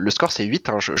le score c'est 8,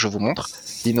 hein, je vous montre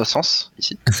l'innocence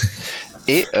ici.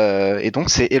 Et donc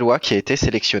c'est Éloi qui a été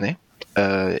sélectionné.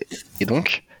 Et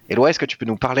donc, Éloi, est-ce que tu peux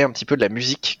nous parler un petit peu de la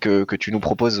musique que tu nous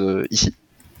proposes ici ?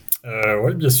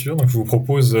 Oui, bien sûr. Donc, je vous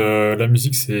propose la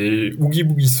musique, c'est Oogie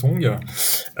Boogie Song,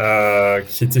 qui a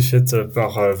été faite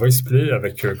par Voiceplay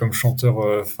avec comme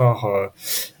chanteur phare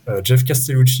Jeff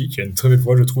Castellucci, qui a une très belle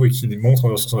voix, je trouve, et qui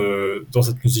montre dans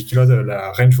cette musique-là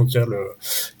la range vocale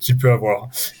qu'il peut avoir.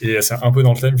 Et c'est un peu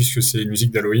dans le thème, puisque c'est une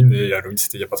musique d'Halloween, et Halloween,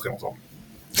 c'était il n'y a pas très longtemps.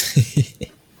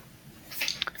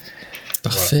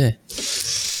 Parfait.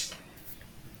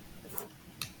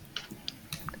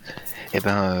 Eh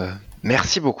ben,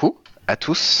 merci beaucoup à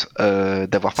tous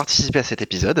d'avoir participé à cet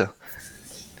épisode.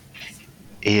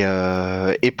 Et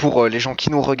pour les gens qui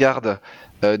nous regardent,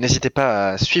 n'hésitez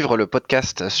pas à suivre le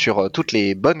podcast sur toutes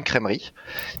les bonnes crèmeries.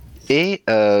 Et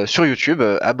sur YouTube,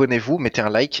 abonnez-vous, mettez un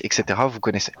like, etc. Vous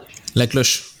connaissez. La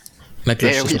cloche. La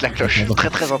cloche. Oui, la cloche. Très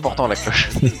très important, la cloche.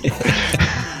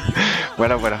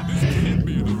 Voilà.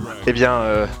 Eh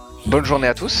bien, bonne journée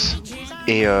à tous.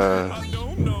 Et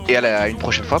à une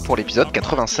prochaine fois pour l'épisode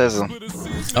 96.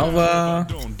 Au revoir.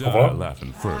 Au revoir.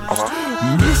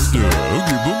 Mr.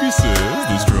 Oogie Boogie says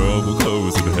there's trouble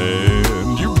close at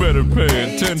hand. You better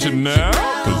pay attention now,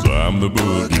 'cause I'm the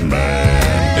boogie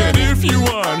man. And if you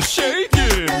aren't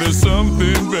shaking, there's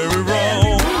something very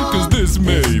wrong, 'cause this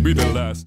may be the last